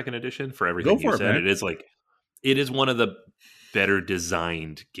Premier second edition for everything you said. Man. It is one of the better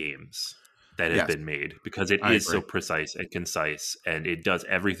designed games that have been made because it is so precise and concise, and it does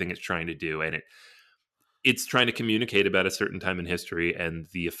everything it's trying to do, and it's trying to communicate about a certain time in history and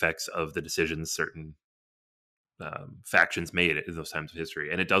the effects of the decisions certain factions made in those times of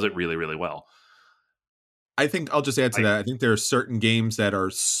history, and it does it really, really well. I think I'll just add to that. I think there are certain games that are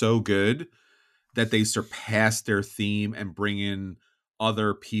so good that they surpass their theme and bring in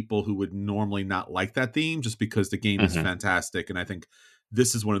other people who would normally not like that theme just because the game is fantastic. And I think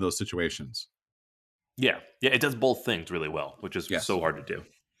this is one of those situations. Yeah, it does both things really well, which is so hard to do.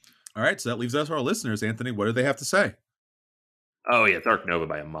 All right, so that leaves us to our listeners. Anthony, what do they have to say? Oh, yeah, it's Arc Nova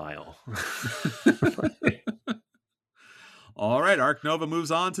by a mile. All right, Arc Nova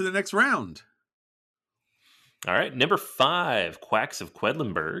moves on to the next round. All right, number 5, Quacks of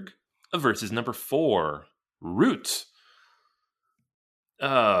Quedlinburg versus number 4, Root.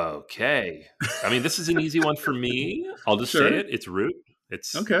 Okay. This is an easy one for me. I'll just say it. It's Root.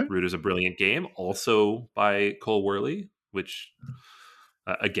 Root is a brilliant game, also by Cole Worley, which,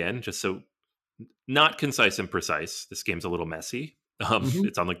 again, just so not concise and precise. This game's a little messy.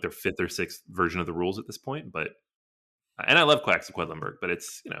 It's on like their 5th or 6th version of the rules at this point, and I love Quacks of Quedlinburg, but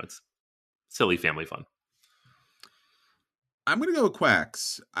it's silly family fun. I'm going to go with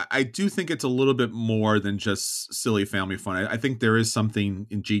Quacks. I do think it's a little bit more than just silly family fun. I think there is something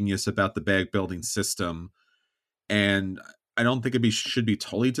ingenious about the bag building system, and I don't think it should be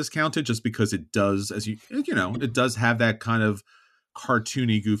totally discounted just because it does, it does have that kind of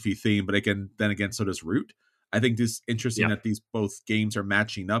cartoony, goofy theme. But then again, so does Root. I think it's interesting that these both games are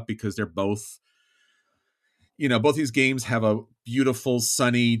matching up because they're both. Both these games have a beautiful,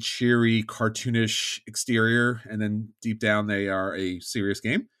 sunny, cheery, cartoonish exterior, and then deep down they are a serious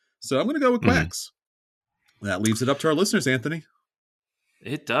game. So I'm going to go with Quacks. That leaves it up to our listeners, Anthony.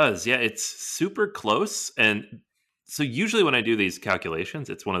 It does. Yeah, it's super close. And so usually when I do these calculations,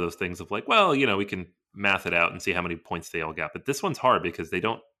 it's one of those things of like, well, we can math it out and see how many points they all got. But this one's hard because they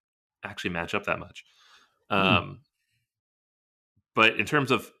don't actually match up that much. But in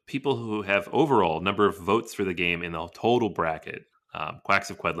terms of people who have overall number of votes for the game in the total bracket, Quacks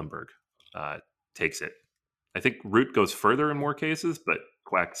of Quedlinburg takes it. I think Root goes further in more cases, but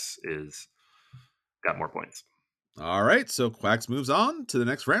Quacks is got more points. All right, so Quacks moves on to the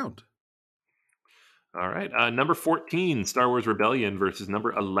next round. All right, number 14, Star Wars Rebellion versus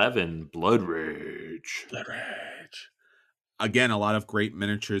number 11, Blood Rage. Blood Rage. Again, a lot of great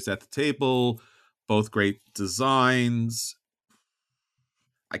miniatures at the table, both great designs.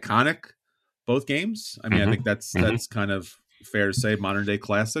 Iconic, both games. I think that's kind of fair to say. Modern day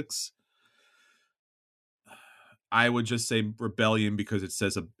classics. I would just say Rebellion because it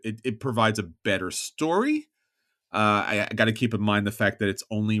says it provides a better story. I got to keep in mind the fact that it's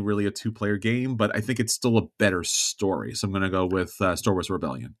only really a 2-player game, but I think it's still a better story. So I'm going to go with Star Wars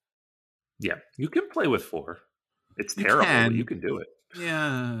Rebellion. Yeah, you can play with 4. It's terrible, but you can do it.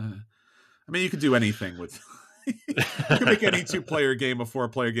 Yeah, you could do anything with. You can make any 2-player game a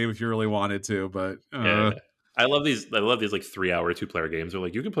 4-player game if you really wanted to, but I love these. I love these like 3 hour 2 player games. They're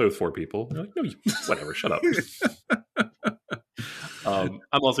like, you can play with 4 people. You're like, no, whatever. Shut up. I'm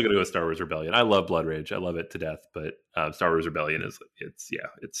also going to go with Star Wars Rebellion. I love Blood Rage. I love it to death. But Star Wars Rebellion it's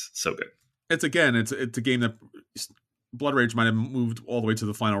so good. It's a game that Blood Rage might have moved all the way to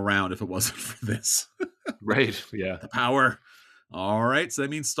the final round if it wasn't for this. Right. Yeah. The power. All right. So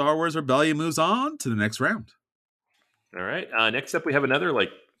that means Star Wars Rebellion moves on to the next round. All right. Next up, we have another like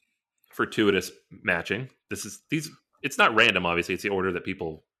fortuitous matching. It's not random, obviously. It's the order that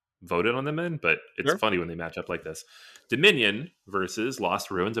people voted on them in, but it's funny when they match up like this. Dominion versus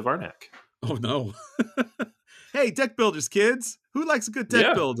Lost Ruins of Arnak. Oh no. Hey, deck builders, kids. Who likes a good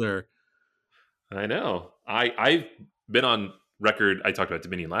deck builder? I know. I've been on record. I talked about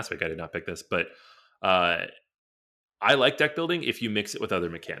Dominion last week. I did not pick this, but I like deck building if you mix it with other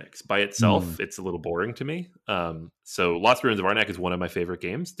mechanics. By itself, it's a little boring to me. So Lost Ruins of Arnak is one of my favorite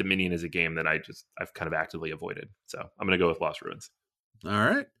games. Dominion is a game that I've kind of actively avoided. So I'm going to go with Lost Ruins. All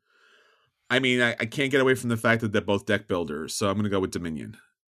right. I mean, I can't get away from the fact that they're both deck builders, so I'm going to go with Dominion.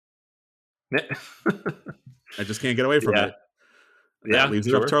 I just can't get away from it. That leaves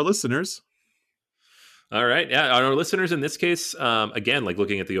it up to our listeners. All right. Yeah. Our listeners in this case, again, like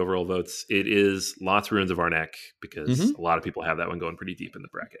looking at the overall votes, it is Lost Ruins of Arnak because a lot of people have that one going pretty deep in the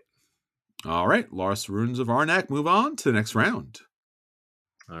bracket. All right. Lost Ruins of Arnak. Move on to the next round.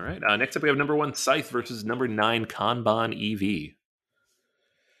 All right. Next up, we have number 1 Scythe versus number 9 Kanban EV.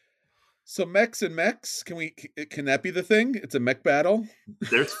 So mechs and mechs, can that be the thing? It's a mech battle.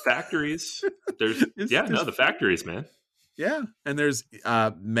 There's factories. There's the factories, man. Yeah, and there's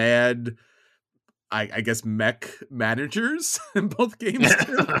mad, I guess mech managers in both games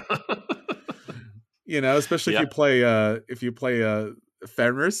too. Especially if you play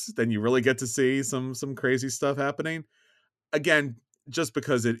Fenris, then you really get to see some crazy stuff happening. Again, just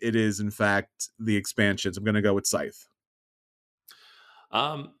because it is in fact the expansions, I'm going to go with Scythe.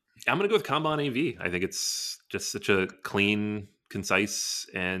 I'm going to go with Kanban AV. I think it's just such a clean, concise,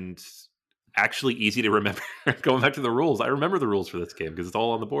 and actually easy to remember. Going back to the rules, I remember the rules for this game because it's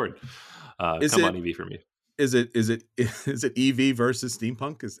all on the board. Kanban EV for me. Is it EV versus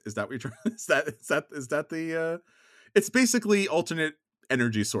steampunk? Is that what you're trying? Is that the? It's basically alternate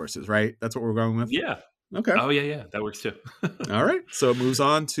energy sources, right? That's what we're going with. Yeah. Okay. Oh yeah, that works too. All right. So it moves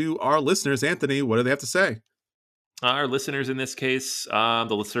on to our listeners. Anthony, what do they have to say? Our listeners in this case, the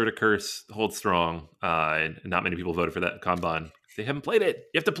Lacerda Curse holds strong. And not many people voted for that Kanban. They haven't played it.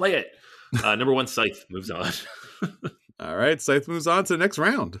 You have to play it. Number 1 Scythe moves on. All right. Scythe moves on to the next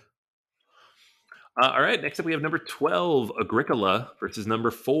round. All right. Next up, we have number 12 Agricola versus number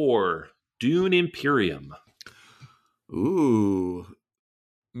 4 Dune Imperium. Ooh.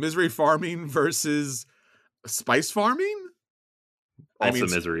 Misery farming versus spice farming? Also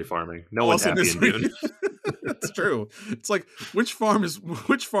misery farming. No one's happy in Dune. It's true. It's like which farm is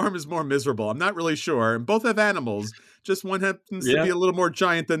more miserable? I'm not really sure. And both have animals. Just one happens to be a little more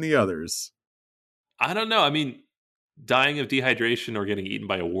giant than the others. I don't know. I mean, dying of dehydration or getting eaten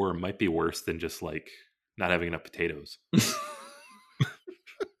by a worm might be worse than just like not having enough potatoes.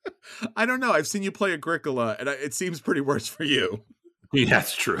 I don't know. I've seen you play Agricola, and it seems pretty worse for you. Yeah,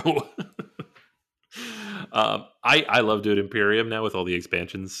 that's true. I love Dune Imperium now with all the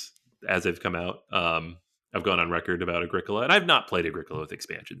expansions as they've come out. I've gone on record about Agricola, and I've not played Agricola with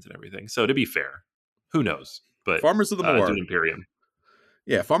expansions and everything. So to be fair, who knows? But Farmers of the Moor, Dune Imperium.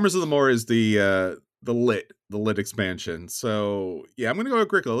 Yeah, Farmers of the Moor is the lit expansion. So yeah, I'm going to go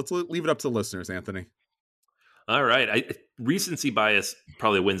Agricola. Let's leave it up to the listeners, Anthony. All right, recency bias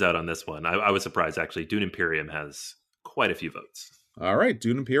probably wins out on this one. I was surprised actually. Dune Imperium has quite a few votes. All right,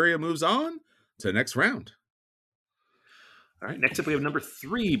 Dune Imperium moves on to the next round. All right, next up we have number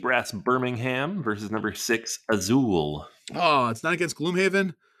 3, Brass Birmingham versus number 6, Azul. Oh, it's not against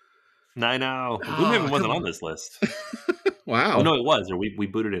Gloomhaven? I know. Gloomhaven wasn't on this list. Wow. Oh, no, it was. Or we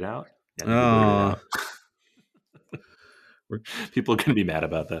booted it out? Yeah, we booted it out. People are going to be mad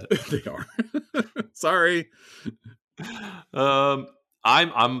about that. They are. Sorry.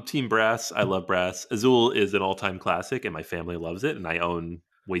 I'm Team Brass. I love Brass. Azul is an all-time classic, and my family loves it, and I own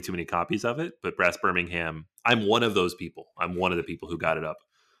way too many copies of it. But Brass Birmingham, I'm one of those people. I'm one of the people who got it up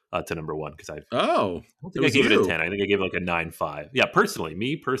to number 1 because I don't think I gave it a 10. I think I gave it like a 9.5. Yeah,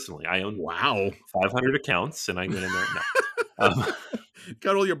 me personally, I own 500 accounts, and I went in there. No.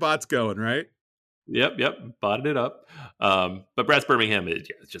 Got all your bots going, right? Yep, botted it up. But Brass Birmingham,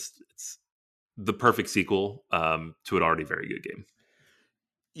 it's the perfect sequel to an already very good game.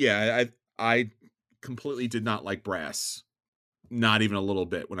 Yeah, I completely did not like Brass. Not even a little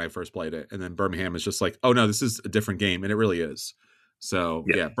bit when I first played it. And then Birmingham is just like, oh no, this is a different game. And it really is. So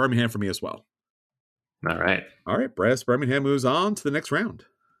yeah Birmingham for me as well. All right. All right, Brass Birmingham moves on to the next round.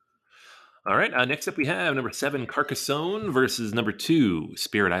 All right. Next up, we have number 7, Carcassonne versus number 2,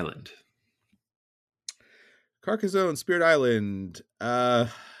 Spirit Island. Carcassonne, Spirit Island. I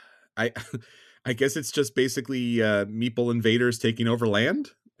I guess it's just basically Meeple invaders taking over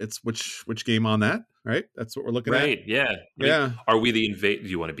land. It's which game on that, right? That's what we're looking at. Right. Yeah. I mean, Yeah. are we the invade? Do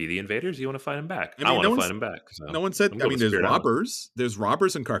you want to be the invaders? Do you want to fight them back? I I mean, want to fight them back. no So one said. I'm I going mean, with there's Spirit Island. robbers. There's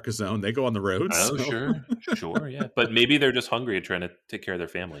robbers in Carcassonne. They go on the roads. Oh, So. sure. Yeah. But maybe they're just hungry and trying to take care of their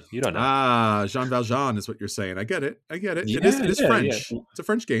family. You don't know. Jean Valjean is what you're saying. I get it. It is. Yeah. It is Yeah. Yeah. French. It's a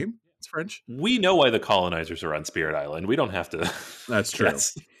French game. It's French. We know why the colonizers are on Spirit Island. We don't have to. That's true.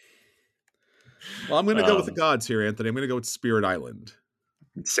 Guess. Well, I'm going to go with the gods here, Anthony. I'm going to go with Spirit Island.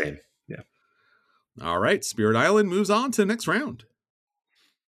 Same. Yeah. All right. Spirit Island moves on to the next round.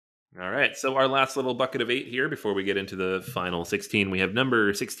 All right. So our last little bucket of 8 here before we get into the final 16, we have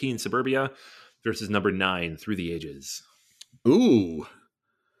number 16, Suburbia, versus number 9, Through the Ages. Ooh.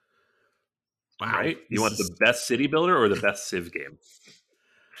 Wow. Right? You want the best city builder or the best Civ game?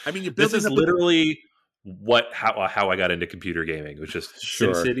 I mean, this is literally how I got into computer gaming. It was just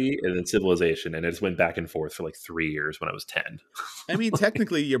SimCity and then Civilization, and it just went back and forth for like 3 years when I was 10. I mean,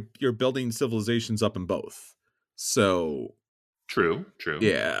 technically, you're building civilizations up in both. So true.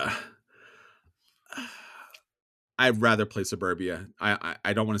 Yeah. I'd rather play Suburbia.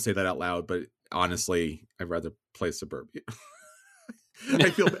 I don't want to say that out loud, but honestly, I'd rather play Suburbia.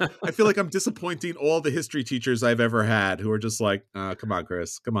 I feel like I'm disappointing all the history teachers I've ever had who are just like, come on,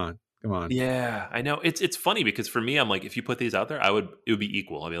 Chris, come on. Yeah, I know. It's funny because for me, I'm like, if you put these out there, it would be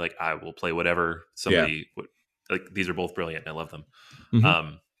equal. I'd be like, I will play whatever somebody would. Like, these are both brilliant. And I love them. Mm-hmm.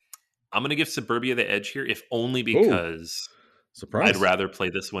 I'm going to give Suburbia the edge here, if only because I'd rather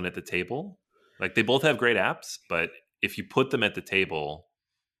play this one at the table. Like, they both have great apps, but if you put them at the table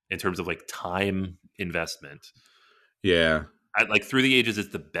in terms of like time investment, like Through the Ages is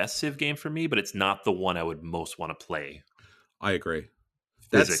the best Civ game for me, but it's not the one I would most want to play. I agree.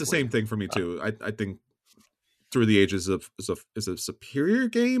 That's the same thing for me too. I think Through the Ages is a superior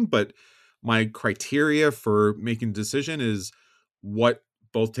game, but my criteria for making a decision is what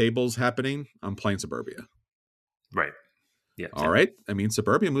both tables happening. I'm playing Suburbia. Right. Yeah. All right. I mean,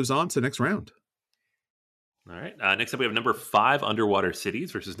 Suburbia moves on to the next round. All right. Next up, we have number 5, Underwater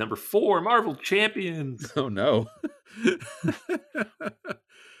Cities, versus number 4, Marvel Champions. Oh, no.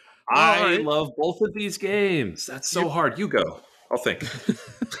 I love both of these games. That's so hard. You go. I'll think.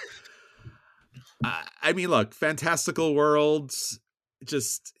 I mean, look, fantastical worlds.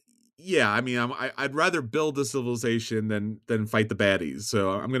 Just, yeah. I mean, I'd rather build a civilization than fight the baddies. So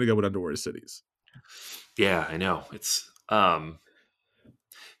I'm going to go with Underwater Cities. Yeah, I know. It's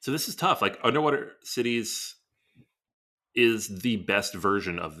so this is tough. Like, Underwater Cities is the best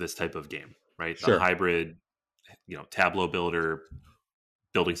version of this type of game, right? Sure. The hybrid, tableau builder,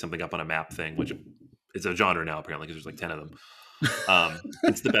 building something up on a map thing, which is a genre now apparently because there's like 10 of them.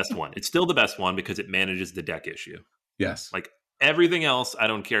 It's the best one. It's still the best one because it manages the deck issue. Yes. Like, everything else, I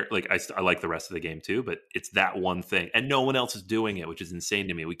don't care. Like, I like the rest of the game too, but it's that one thing, and no one else is doing it, which is insane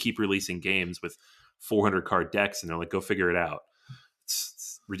to me. We keep releasing games with 400 card decks, and they're like, go figure it out.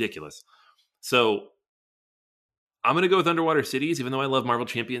 It's ridiculous. So I'm going to go with Underwater Cities, even though I love Marvel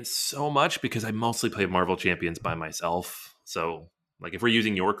Champions so much because I mostly play Marvel Champions by myself. So, like, if we're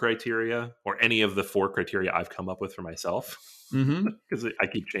using your criteria or any of the 4 criteria I've come up with for myself, because I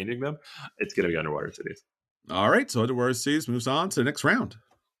keep changing them, it's going to be Underwater Cities. All right. So Underwater Cities moves on to the next round.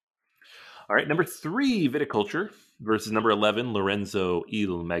 All right. Number 3, Viticulture, versus number 11, Lorenzo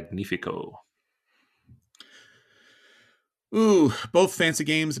Il Magnifico. Ooh, both fancy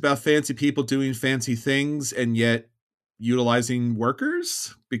games about fancy people doing fancy things and yet utilizing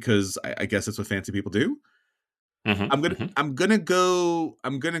workers, because I guess that's what fancy people do. I'm gonna go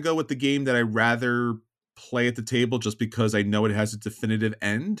with the game that I rather play at the table just because I know it has a definitive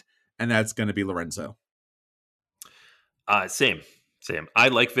end, and that's gonna be Lorenzo. Same. I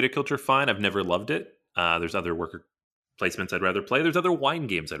like Viticulture fine. I've never loved it. There's other worker placements I'd rather play. There's other wine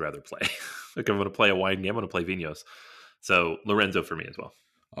games I'd rather play. Like, I'm going to play a wine game, I'm going to play Vinos. So Lorenzo for me as well.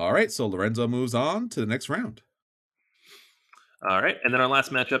 All right, so Lorenzo moves on to the next round. All right, and then our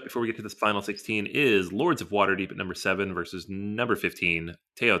last matchup before we get to this final 16 is Lords of Waterdeep at number 7 versus number 15,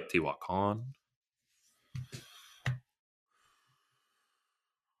 Teotihuacan.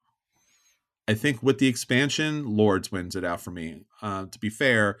 I think with the expansion, Lords wins it out for me. To be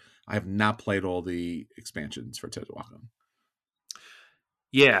fair, I have not played all the expansions for Teotihuacan.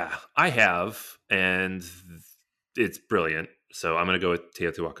 Yeah, I have, and it's brilliant. So I'm going to go with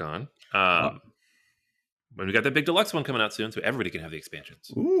Teotihuacan. But we got that big deluxe one coming out soon, so everybody can have the expansions.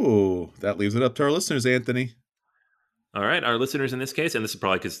 Ooh, that leaves it up to our listeners, Anthony. All right, our listeners in this case, and this is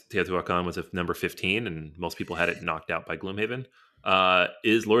probably because Teotihuacan was at number 15, and most people had it knocked out by Gloomhaven,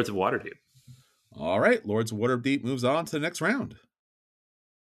 is Lords of Waterdeep. All right, Lords of Waterdeep moves on to the next round.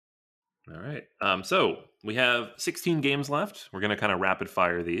 All right. So we have 16 games left. We're going to kind of rapid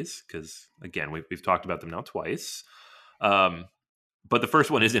fire these because, again, we've talked about them now twice. But the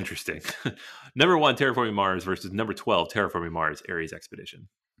first one is interesting. Number 1, Terraforming Mars versus number 12, Terraforming Mars, Ares Expedition.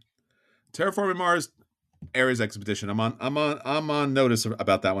 Terraforming Mars, Ares Expedition. I'm on notice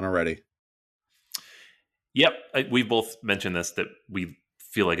about that one already. Yep, we've both mentioned this, that we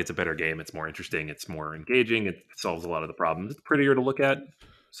feel like it's a better game. It's more interesting. It's more engaging. It solves a lot of the problems. It's prettier to look at.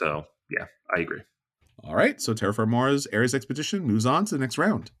 So, yeah, I agree. All right, so Terraforming Mars, Ares Expedition moves on to the next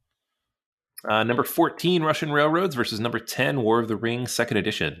round. Number 14, Russian Railroads versus number 10, War of the Ring, 2nd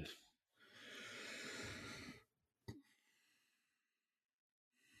edition.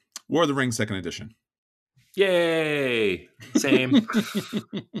 War of the Ring, 2nd edition. Yay! Same.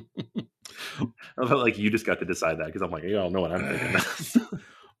 I felt like you just got to decide that because I'm like, you don't know what I'm thinking.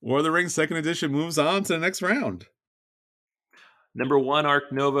 War of the Ring, 2nd edition moves on to the next round. Number 1,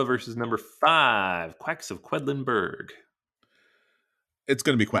 Ark Nova versus number 5, Quacks of Quedlinburg. It's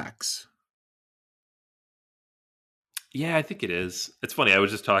going to be Quacks. Yeah, I think it is. It's funny. I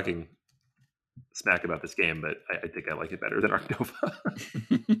was just talking smack about this game, but I think I like it better than Ark Nova.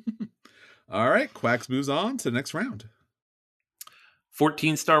 All right, Quacks moves on to the next round.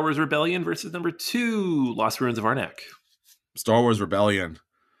 14, Star Wars Rebellion versus number 2, Lost Ruins of Arnak. Star Wars Rebellion.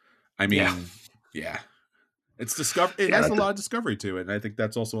 I mean, yeah. It's It has a lot of discovery to it, and I think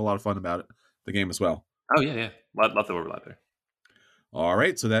that's also a lot of fun about the game as well. Oh, yeah. Lots of overlap there. All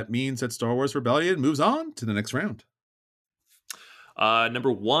right, so that means that Star Wars Rebellion moves on to the next round.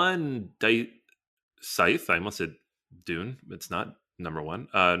 Number 1, Scythe. I almost said Dune. It's not number 1.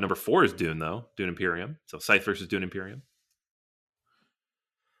 Number 4 is Dune, though. Dune Imperium. So Scythe versus Dune Imperium.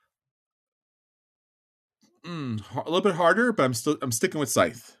 A little bit harder, but I'm sticking with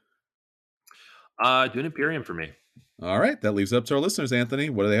Scythe. Dune Imperium for me. All right, that leaves it up to our listeners, Anthony.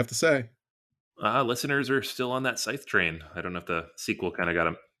 What do they have to say? Listeners are still on that Scythe train. I don't know if the sequel kind of got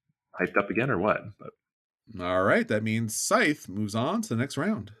them hyped up again or what. But all right, that means Scythe moves on to the next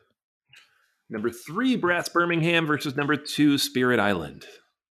round. Number 3, Brass Birmingham versus number 2, Spirit Island.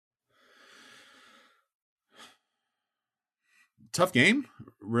 Tough game.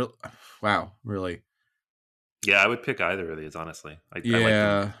 Wow, really. Yeah, I would pick either of these, honestly. I like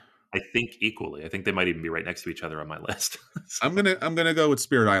them, I think, equally. I think they might even be right next to each other on my list. So. I'm gonna go with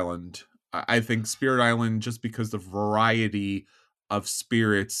Spirit Island. I think Spirit Island, just because the variety of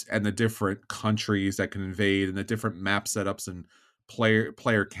spirits and the different countries that can invade and the different map setups and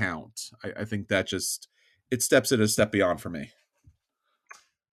player count. I think that it steps it a step beyond for me.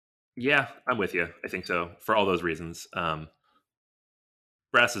 Yeah, I'm with you. I think so for all those reasons.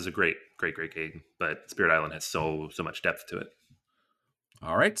 Brass is a great game, but Spirit Island has so much depth to it.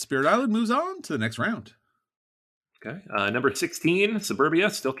 All right, Spirit Island moves on to the next round. Okay, number 16, Suburbia,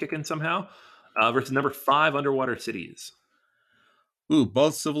 still kicking somehow, versus number 5, Underwater Cities. Ooh,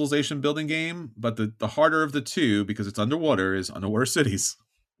 both civilization building game, but the harder of the two, because it's underwater, is Underwater Cities.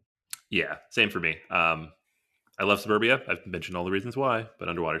 Yeah, same for me. I love Suburbia. I've mentioned all the reasons why, but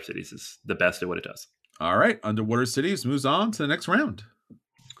Underwater Cities is the best at what it does. All right, Underwater Cities moves on to the next round.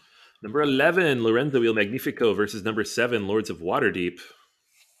 Number 11, Lorenzo Il Magnifico versus number 7, Lords of Waterdeep.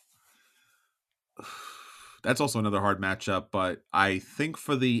 That's also another hard matchup, but I think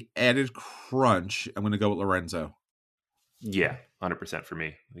for the added crunch, I'm going to go with Lorenzo. Yeah, 100% for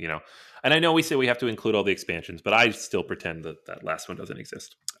me. And I know we say we have to include all the expansions, but I still pretend that last one doesn't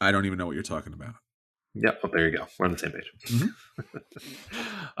exist. I don't even know what you're talking about. Yep. Well, there you go. We're on the same page. Mm-hmm.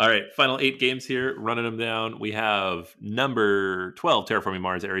 All right. Final 8 games here. Running them down. We have number 12, Terraforming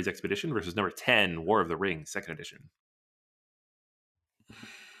Mars, Ares Expedition versus number 10, War of the Ring, 2nd edition.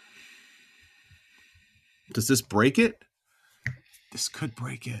 Does this break it? This could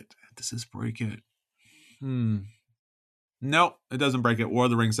break it. Does this break it? Nope, it doesn't break it. War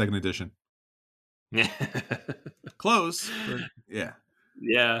of the Ring, 2nd edition. Close. But yeah.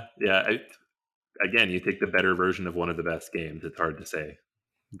 Yeah. Again, you take the better version of one of the best games. It's hard to say.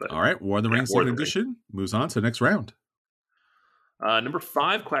 But, all right, War of the Ring, 2nd edition moves on to the next round. Number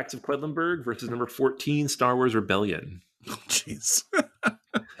 5, Quacks of Quedlinburg versus number 14, Star Wars Rebellion. Jeez.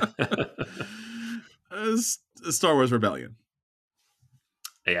 Star Wars Rebellion.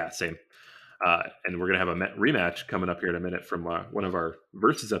 Yeah, same. And we're going to have a rematch coming up here in a minute from one of our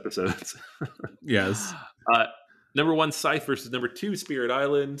Versus episodes. Yes. Number 1, Scythe versus number 2, Spirit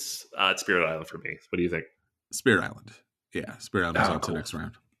Islands. It's Spirit Island for me. What do you think? Spirit Island. Yeah, Spirit Island moves on to Cool. the next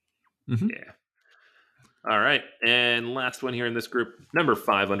round. Mm-hmm. Yeah. All right. And last one here in this group, number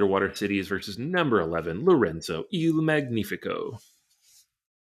 5, Underwater Cities versus number 11, Lorenzo Il Magnifico.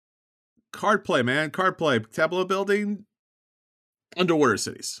 Card play, man. Card play. Tableau building. Underwater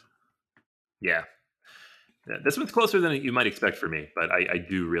Cities. Yeah. This one's closer than you might expect for me, but I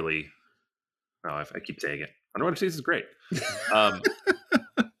do really... Oh, I keep saying it. Underwater Cities is great.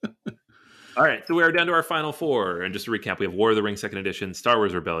 All right, so we are down to our final 4. And just to recap, we have War of the Ring 2nd Edition, Star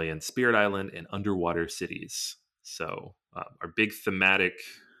Wars Rebellion, Spirit Island, and Underwater Cities. So our big thematic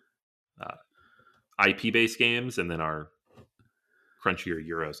IP-based games, and then our crunchier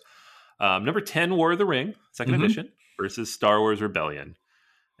Euros. Number 10, War of the Ring 2nd Edition versus Star Wars Rebellion.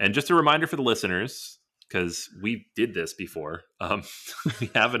 And just a reminder for the listeners, because we did this before, we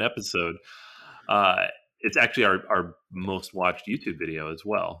have an episode. It's actually our most watched YouTube video as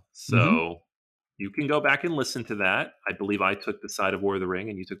well. So you can go back and listen to that. I believe I took the side of War of the Ring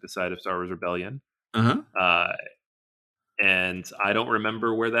and you took the side of Star Wars Rebellion. And I don't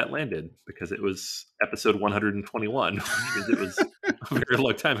remember where that landed because it was episode 121, because it was a very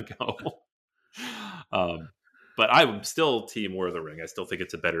long time ago. But I'm still team War of the Ring. I still think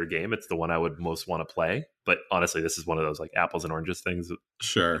it's a better game. It's the one I would most want to play. But honestly, this is one of those like apples and oranges things.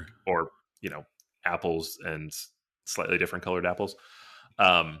 Sure. Or, apples and slightly different colored apples.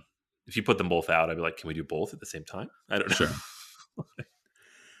 If you put them both out, I'd be like, can we do both at the same time? I don't know. Sure.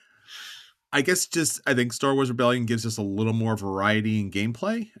 I guess I think Star Wars Rebellion gives us a little more variety in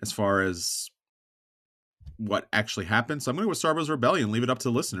gameplay as far as what actually happens. So I'm going to go with Star Wars Rebellion. Leave it up to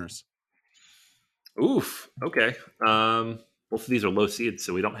the listeners. Oof. Okay. Both of these are low seeds,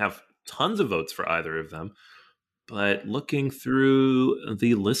 so we don't have tons of votes for either of them. But looking through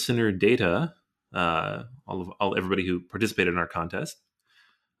the listener data, everybody who participated in our contest,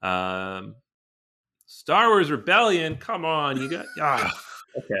 Star Wars Rebellion. Come on, you got.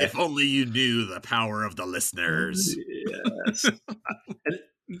 Okay. If only you knew the power of the listeners. Yes. And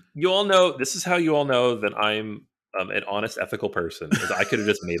you all know, this is how you all know that I'm an honest, ethical person. Is I could have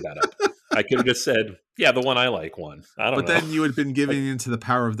just made that up. I could have just said, yeah, the one I like won. I don't know. But then you had been giving into the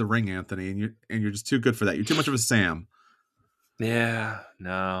power of the ring, Anthony, and you're just too good for that. You're too much of a Sam. Yeah,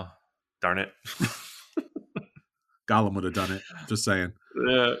 no. Darn it. Gollum would have done it. Just saying.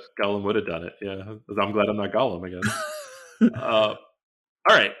 Yeah, Gollum would have done it. Yeah. I'm glad I'm not Gollum, I guess.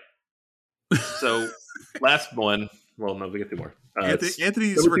 All right. So last one. Well, no, we get 2 more. Anthony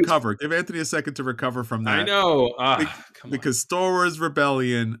needs to recover. Give Anthony a second to recover from that. I know. Because Star Wars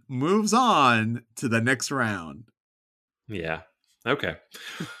Rebellion moves on to the next round. Yeah. Okay.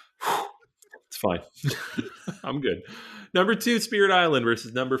 It's fine. I'm good. Number 2, Spirit Island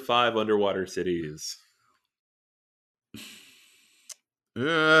versus number 5, Underwater Cities.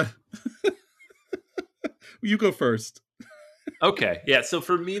 You go first. Okay. Yeah. So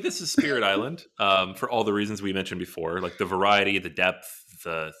for me, this is Spirit Island for all the reasons we mentioned before, like the variety, the depth,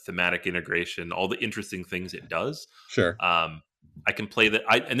 the thematic integration, all the interesting things it does. Sure. I can play that.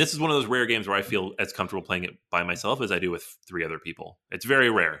 And this is one of those rare games where I feel as comfortable playing it by myself as I do with 3 other people. It's very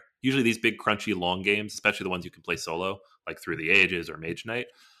rare. Usually these big, crunchy, long games, especially the ones you can play solo, like Through the Ages or Mage Knight,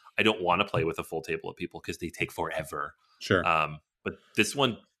 I don't want to play with a full table of people because they take forever. Sure. But this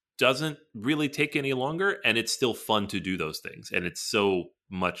one doesn't really take any longer, and it's still fun to do those things. And it's so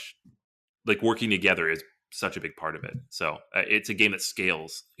much like working together is such a big part of it. So it's a game that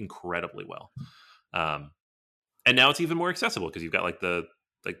scales incredibly well. And now it's even more accessible because you've got like the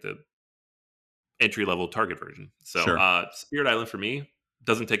entry level target version. So sure. Spirit Island for me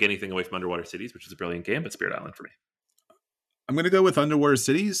doesn't take anything away from Underwater Cities, which is a brilliant game, but Spirit Island for me. I'm going to go with Underwater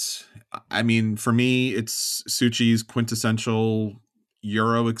Cities. I mean, for me, it's Suchi's quintessential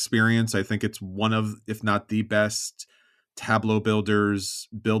Euro experience. I think it's one of, if not the best tableau builders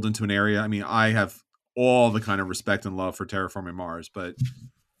build into an area. I mean, I have all the kind of respect and love for Terraforming Mars, but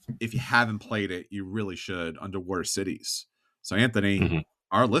if you haven't played it, you really should. Underwater Cities. So Anthony,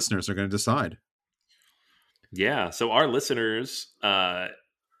 our listeners are going to decide. Yeah. So our listeners,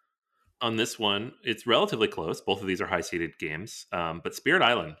 on this one, it's relatively close. Both of these are high-seeded games, but Spirit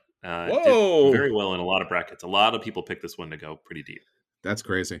Island did very well in a lot of brackets. A lot of people picked this one to go pretty deep. That's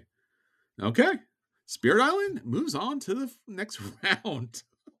crazy. Okay. Spirit Island moves on to the next round,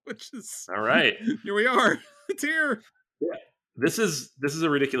 which is... All right. Here we are. It's here. Yeah. This is a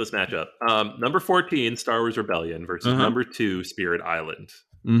ridiculous matchup. Number 14, Star Wars Rebellion versus number 2, Spirit Island.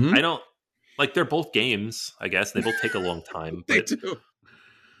 I don't... Like, they're both games, I guess. They both take a long time. They but do.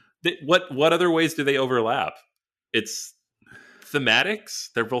 What other ways do they overlap? It's thematics.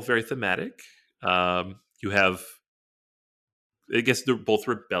 They're both very thematic. You have I guess they're both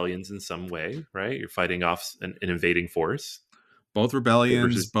rebellions in some way, right? You're fighting off an invading force. Both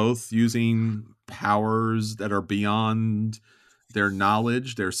rebellions, Versus, both using powers that are beyond their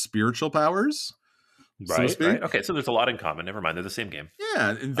knowledge, their spiritual powers, so to right, speak. right. Okay, so there's a lot in common. Never mind, they're the same game.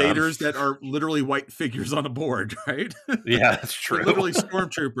 Yeah, invaders that are literally white figures on a board, right? Yeah, that's They're true. literally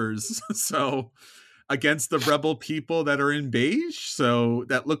stormtroopers. So against the rebel people that are in beige, so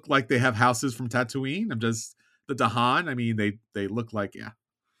that look like they have houses from Tatooine. I'm just the Dahan. I mean, they look like that's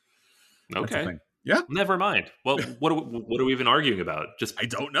a Okay, thing. Yeah, never mind. Well, what are we even arguing about? Just I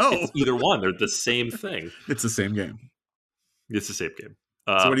don't know. it's either one. They're the same thing. It's the same game. It's the same game.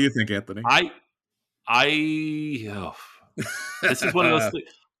 So what do you think, Anthony? I oh, this is one of those things.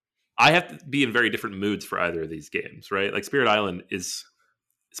 I have to be in very different moods for either of these games, right? Like Spirit Island's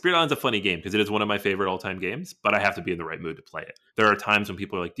a funny game because it is one of my favorite all-time games, but I have to be in the right mood to play it. There are times when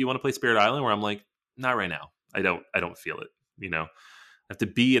people are like, "Do you want to play Spirit Island?" where I'm like, "Not right now. I don't feel it." You know, I have to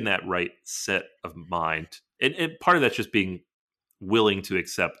be in that right set of mind, and part of that's just being willing to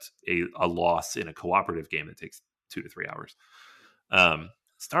accept a loss in a cooperative game that takes 2 to 3 hours.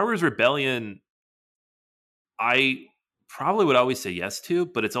 Star Wars Rebellion, I probably would always say yes to,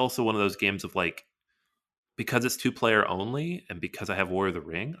 but it's also one of those games of like, because it's 2-player only and because I have War of the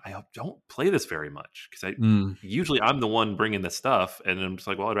Ring, I don't play this very much because usually I'm the one bringing the stuff and I'm just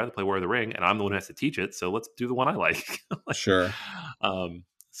like, well, I'd rather play War of the Ring and I'm the one who has to teach it. So let's do the one I like. Sure.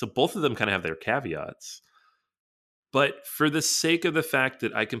 So both of them kind of have their caveats, but for the sake of the fact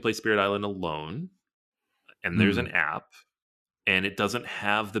that I can play Spirit Island alone and there's an app and it doesn't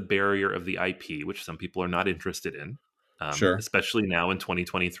have the barrier of the IP, which some people are not interested in, Sure. especially now in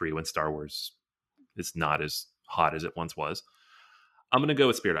 2023 when Star Wars is not as hot as it once was. I'm going to go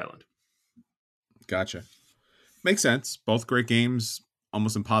with Spirit Island. Gotcha. Makes sense. Both great games,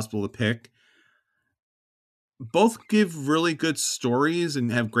 almost impossible to pick. Both give really good stories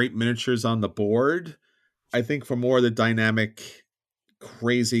and have great miniatures on the board. I think for more of the dynamic,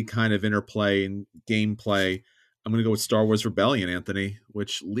 crazy kind of interplay and gameplay, I'm going to go with Star Wars Rebellion, Anthony,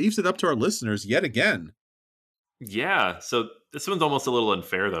 which leaves it up to our listeners yet again. Yeah, so this one's almost a little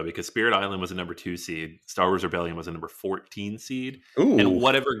unfair, though, because Spirit Island was a number 2 seed. Star Wars Rebellion was a number 14 seed. Ooh. And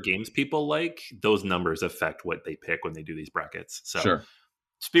whatever games people like, those numbers affect what they pick when they do these brackets. So Sure.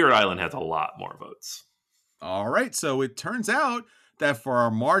 Spirit Island has a lot more votes. All right, so it turns out that for our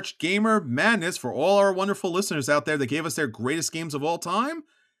March Gamer Madness, for all our wonderful listeners out there that gave us their greatest games of all time,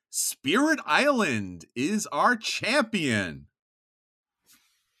 Spirit Island is our champion.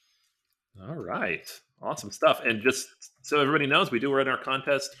 All right. Awesome stuff. And just so everybody knows, we do run our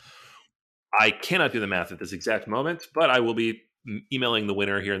contest. I cannot do the math at this exact moment, but I will be emailing the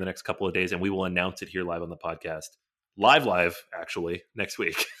winner here in the next couple of days, and we will announce it here live on the podcast. Live, actually, next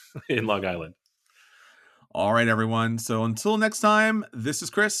week in Long Island. All right, everyone. So until next time, this is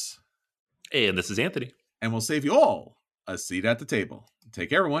Chris. And this is Anthony. And we'll save you all a seat at the table. Take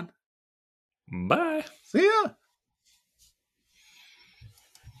care, everyone. Bye. See ya.